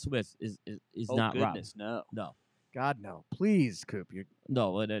Taylor Swift is Oh not goodness, no. rock. God, no. Please, Coop.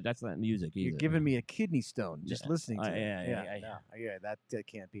 No, that's not music either. You're giving me a kidney stone just Yeah. listening to it. Yeah. Yeah, that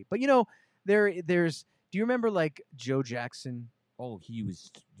can't be. But there's. Do you remember like Joe Jackson? Oh, he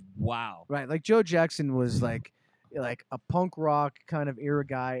was wow. Right, like Joe Jackson was like a punk rock kind of era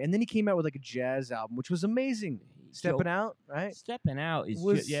guy, and then he came out with like a jazz album, which was amazing. Stepping Out, right? Stepping Out is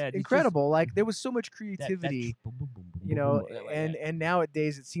Was it's incredible. Like there was so much Just, creativity, boom, boom, boom, boom, you know, boom, boom, and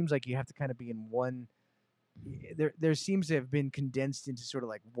nowadays it seems like you have to kind of be in one. There seems to have been condensed into sort of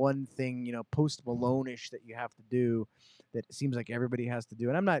like one thing, Post Malone-ish that you have to do. That it seems like everybody has to do,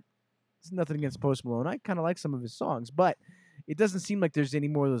 and it's nothing against Post Malone. I kind of like some of his songs, but it doesn't seem like there's any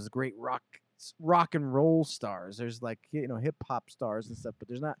more of those great rock and roll stars. There's like hip hop stars and stuff, but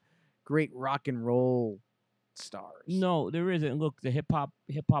there's not great rock and roll stars. No, there isn't. Look, the hip hop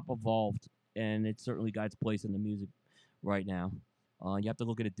evolved, and it certainly got its place in the music right now. You have to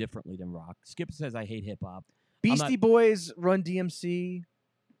look at it differently than rock. Skip says I hate hip hop. Beastie Boys, Run DMC.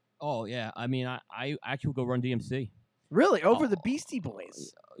 Oh yeah, I mean I actually would go Run DMC. Really? Over the Beastie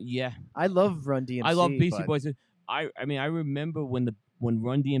Boys? Yeah, I love Run DMC. I love Beastie but- Boys. I mean I remember when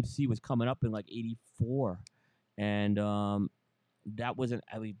Run DMC was coming up in like '84, and that wasn't.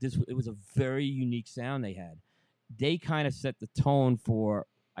 I mean it was a very unique sound they had. They kind of set the tone for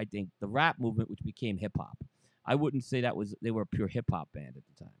I think the rap movement, which became hip hop. I wouldn't say they were a pure hip hop band at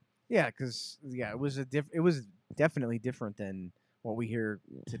the time. Yeah, because it was it was definitely different than what we hear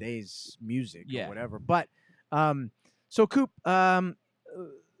today's music Yeah. or whatever. But so Coop, the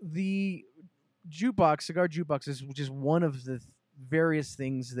jukebox, cigar jukebox is just one of the various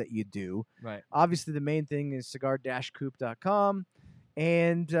things that you do. Right. Obviously, the main thing is cigar-coop.com.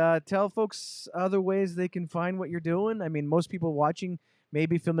 And tell folks other ways they can find what you're doing. I mean, most people watching may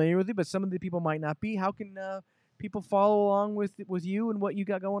be familiar with you, but some of the people might not be. How can people follow along with you and what you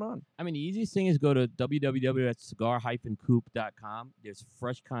got going on? I mean, the easiest thing is go to www.cigar-coop.com. There's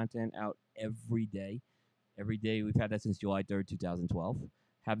fresh content out every day. Every day. We've had that since July 3rd, 2012.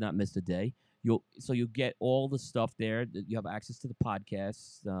 Have not missed a day. You'll get all the stuff there. You have access to the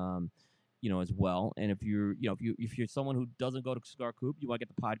podcasts, as well. And if you're someone who doesn't go to Cigar Coop, you want to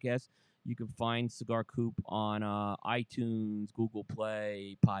get the podcast, you can find Cigar Coop on iTunes, Google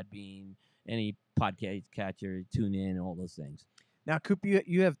Play, Podbean, any podcast catcher, tune in, and all those things. Now, Coop,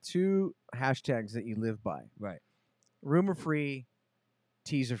 you have two hashtags that you live by. Right. Rumor free,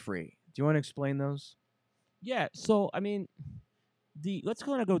 teaser free. Do you want to explain those? Yeah. So I mean, let's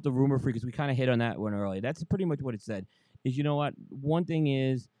kind of go with the rumor free because we kind of hit on that one earlier. That's pretty much what it said. Is you know what? One thing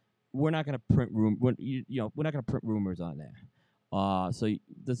is we're not going to print we're not going to print rumors on there. So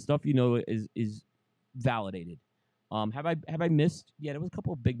the stuff is validated. Have I missed? Yeah, there was a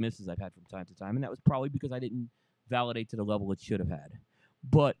couple of big misses I've had from time to time, and that was probably because I didn't validate to the level it should have had.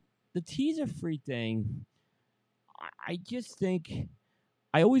 But the teaser-free thing, I just think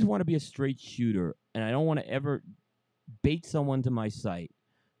I always want to be a straight shooter, and I don't want to ever bait someone to my site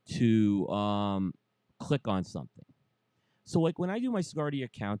to click on something. So, like, when I do my Cigar Year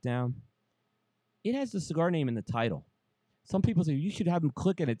Countdown, it has the cigar name in the title. Some people say, you should have them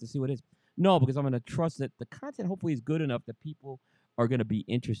click on it to see what it is. No, because I'm going to trust that the content hopefully is good enough that people are going to be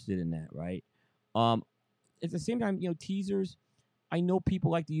interested in that, right? At the same time, teasers, I know people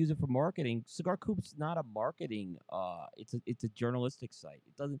like to use it for marketing. Cigar Coop's not a marketing. It's a journalistic site.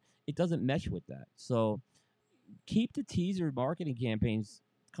 It doesn't mesh with that. So keep the teaser marketing campaigns.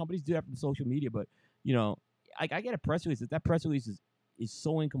 Companies do that from social media, but I get a press release. If that press release is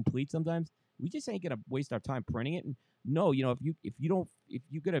so incomplete sometimes, we just ain't gonna waste our time printing it. And no, if you're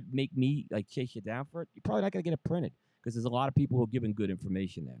gonna make me like chase you down for it, you're probably not gonna get it printed because there's a lot of people who are giving good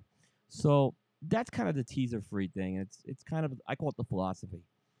information there. So that's kind of the teaser free thing. It's kind of, I call it the philosophy.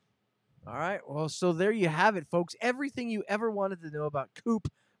 All right. Well, so there you have it, folks. Everything you ever wanted to know about Coop,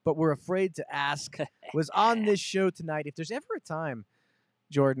 but were afraid to ask, was on this show tonight. If there's ever a time,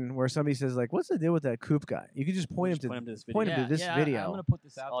 Jordan, where somebody says, like, what's the deal with that Coop guy? You can just point him to this video. I'm going to put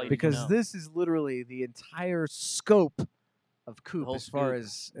this out there. Because this is literally the entire scope of Coop as far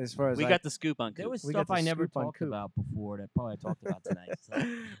as we got the scoop on Coop. There was stuff I never talked about before that probably I talked about tonight. So.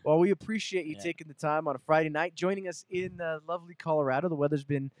 Well, we appreciate you taking the time on a Friday night, joining us in lovely Colorado. The weather's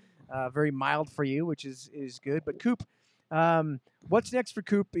been very mild for you, which is good. But Coop, what's next for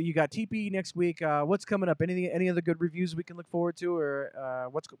Coop? You got TPE next week. What's coming up? Any other good reviews we can look forward to, or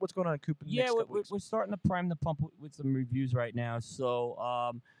what's going on, Coop? We're starting to prime the pump with some reviews right now.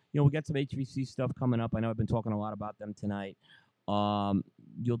 So we got some HVC stuff coming up. I know I've been talking a lot about them tonight.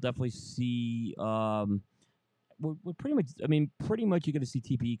 You'll definitely see. We're pretty much. I mean, pretty much you're going to see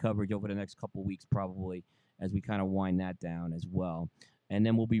TPE coverage over the next couple weeks, probably, as we kind of wind that down as well. And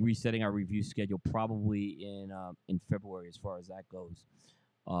then we'll be resetting our review schedule probably in February as far as that goes.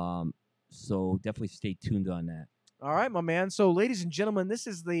 So definitely stay tuned on that. All right, my man. So, ladies and gentlemen, this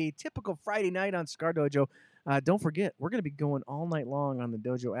is the typical Friday night on Cigar Dojo. Don't forget, we're going to be going all night long on the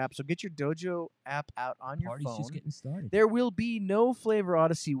Dojo app. So get your Dojo app out on your Party's phone. just getting started. There will be no Flavor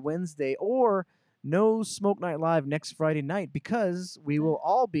Odyssey Wednesday or no Smoke Night Live next Friday night because we will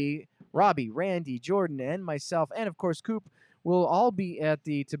all be, Robbie, Randy, Jordan, and myself, and of course Coop, will all be at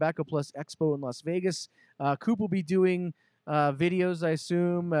the Tobacco Plus Expo in Las Vegas. Coop will be doing videos, I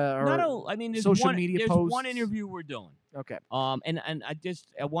assume, or there's social media there's posts. one interview we're doing. Okay. And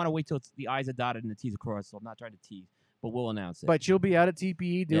I want to wait till the I's are dotted and the T's are crossed, so I'm not trying to tease, but we'll announce it. But you'll be out at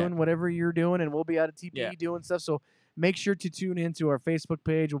TPE doing whatever you're doing, and we'll be out at TPE doing stuff. So make sure to tune into our Facebook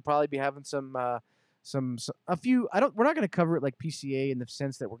page. We'll probably be having some a few. We're not going to cover it like PCA in the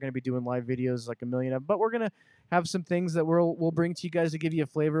sense that we're going to be doing live videos like a million of, but we're going to have some things that we'll bring to you guys to give you a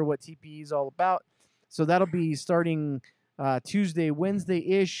flavor of what TPE is all about. So that'll be starting Tuesday,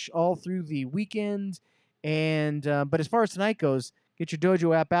 Wednesday-ish, all through the weekend. And but as far as tonight goes, get your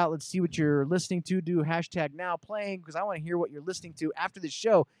Dojo app out. Let's see what you're listening to. Do hashtag now playing because I want to hear what you're listening to after the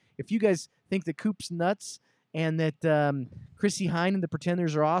show. If you guys think the Coop's nuts and that Chrissy Hine and the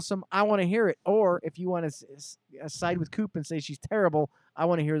Pretenders are awesome, I want to hear it. Or if you want to side with Coop and say she's terrible, I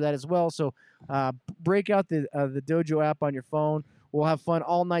want to hear that as well. So break out the Dojo app on your phone. We'll have fun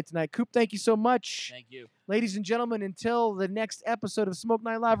all night tonight. Coop, thank you so much. Thank you. Ladies and gentlemen, until the next episode of Smoke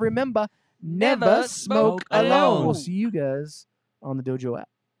Night Live, remember, never smoke alone. We'll see you guys on the Dojo app.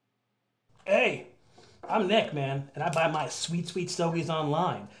 Hey, I'm Nick, man, and I buy my sweet, sweet stogies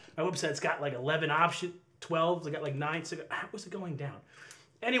online. My website's got like 11 options, 12. They got like 9. How was it going down?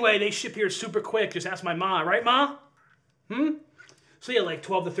 Anyway, they ship here super quick. Just ask my ma, right, Ma? So yeah, like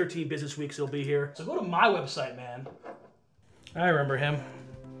 12 to 13 business weeks they'll be here. So go to my website, man. I remember him.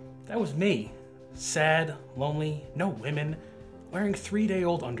 That was me. Sad, lonely, no women, wearing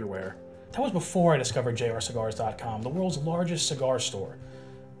 3-day-old underwear. That was before I discovered jrcigars.com, the world's largest cigar store.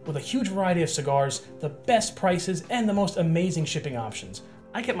 With a huge variety of cigars, the best prices, and the most amazing shipping options.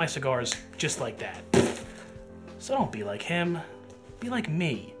 I get my cigars just like that. So don't be like him, be like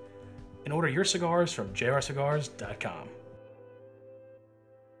me, and order your cigars from jrcigars.com.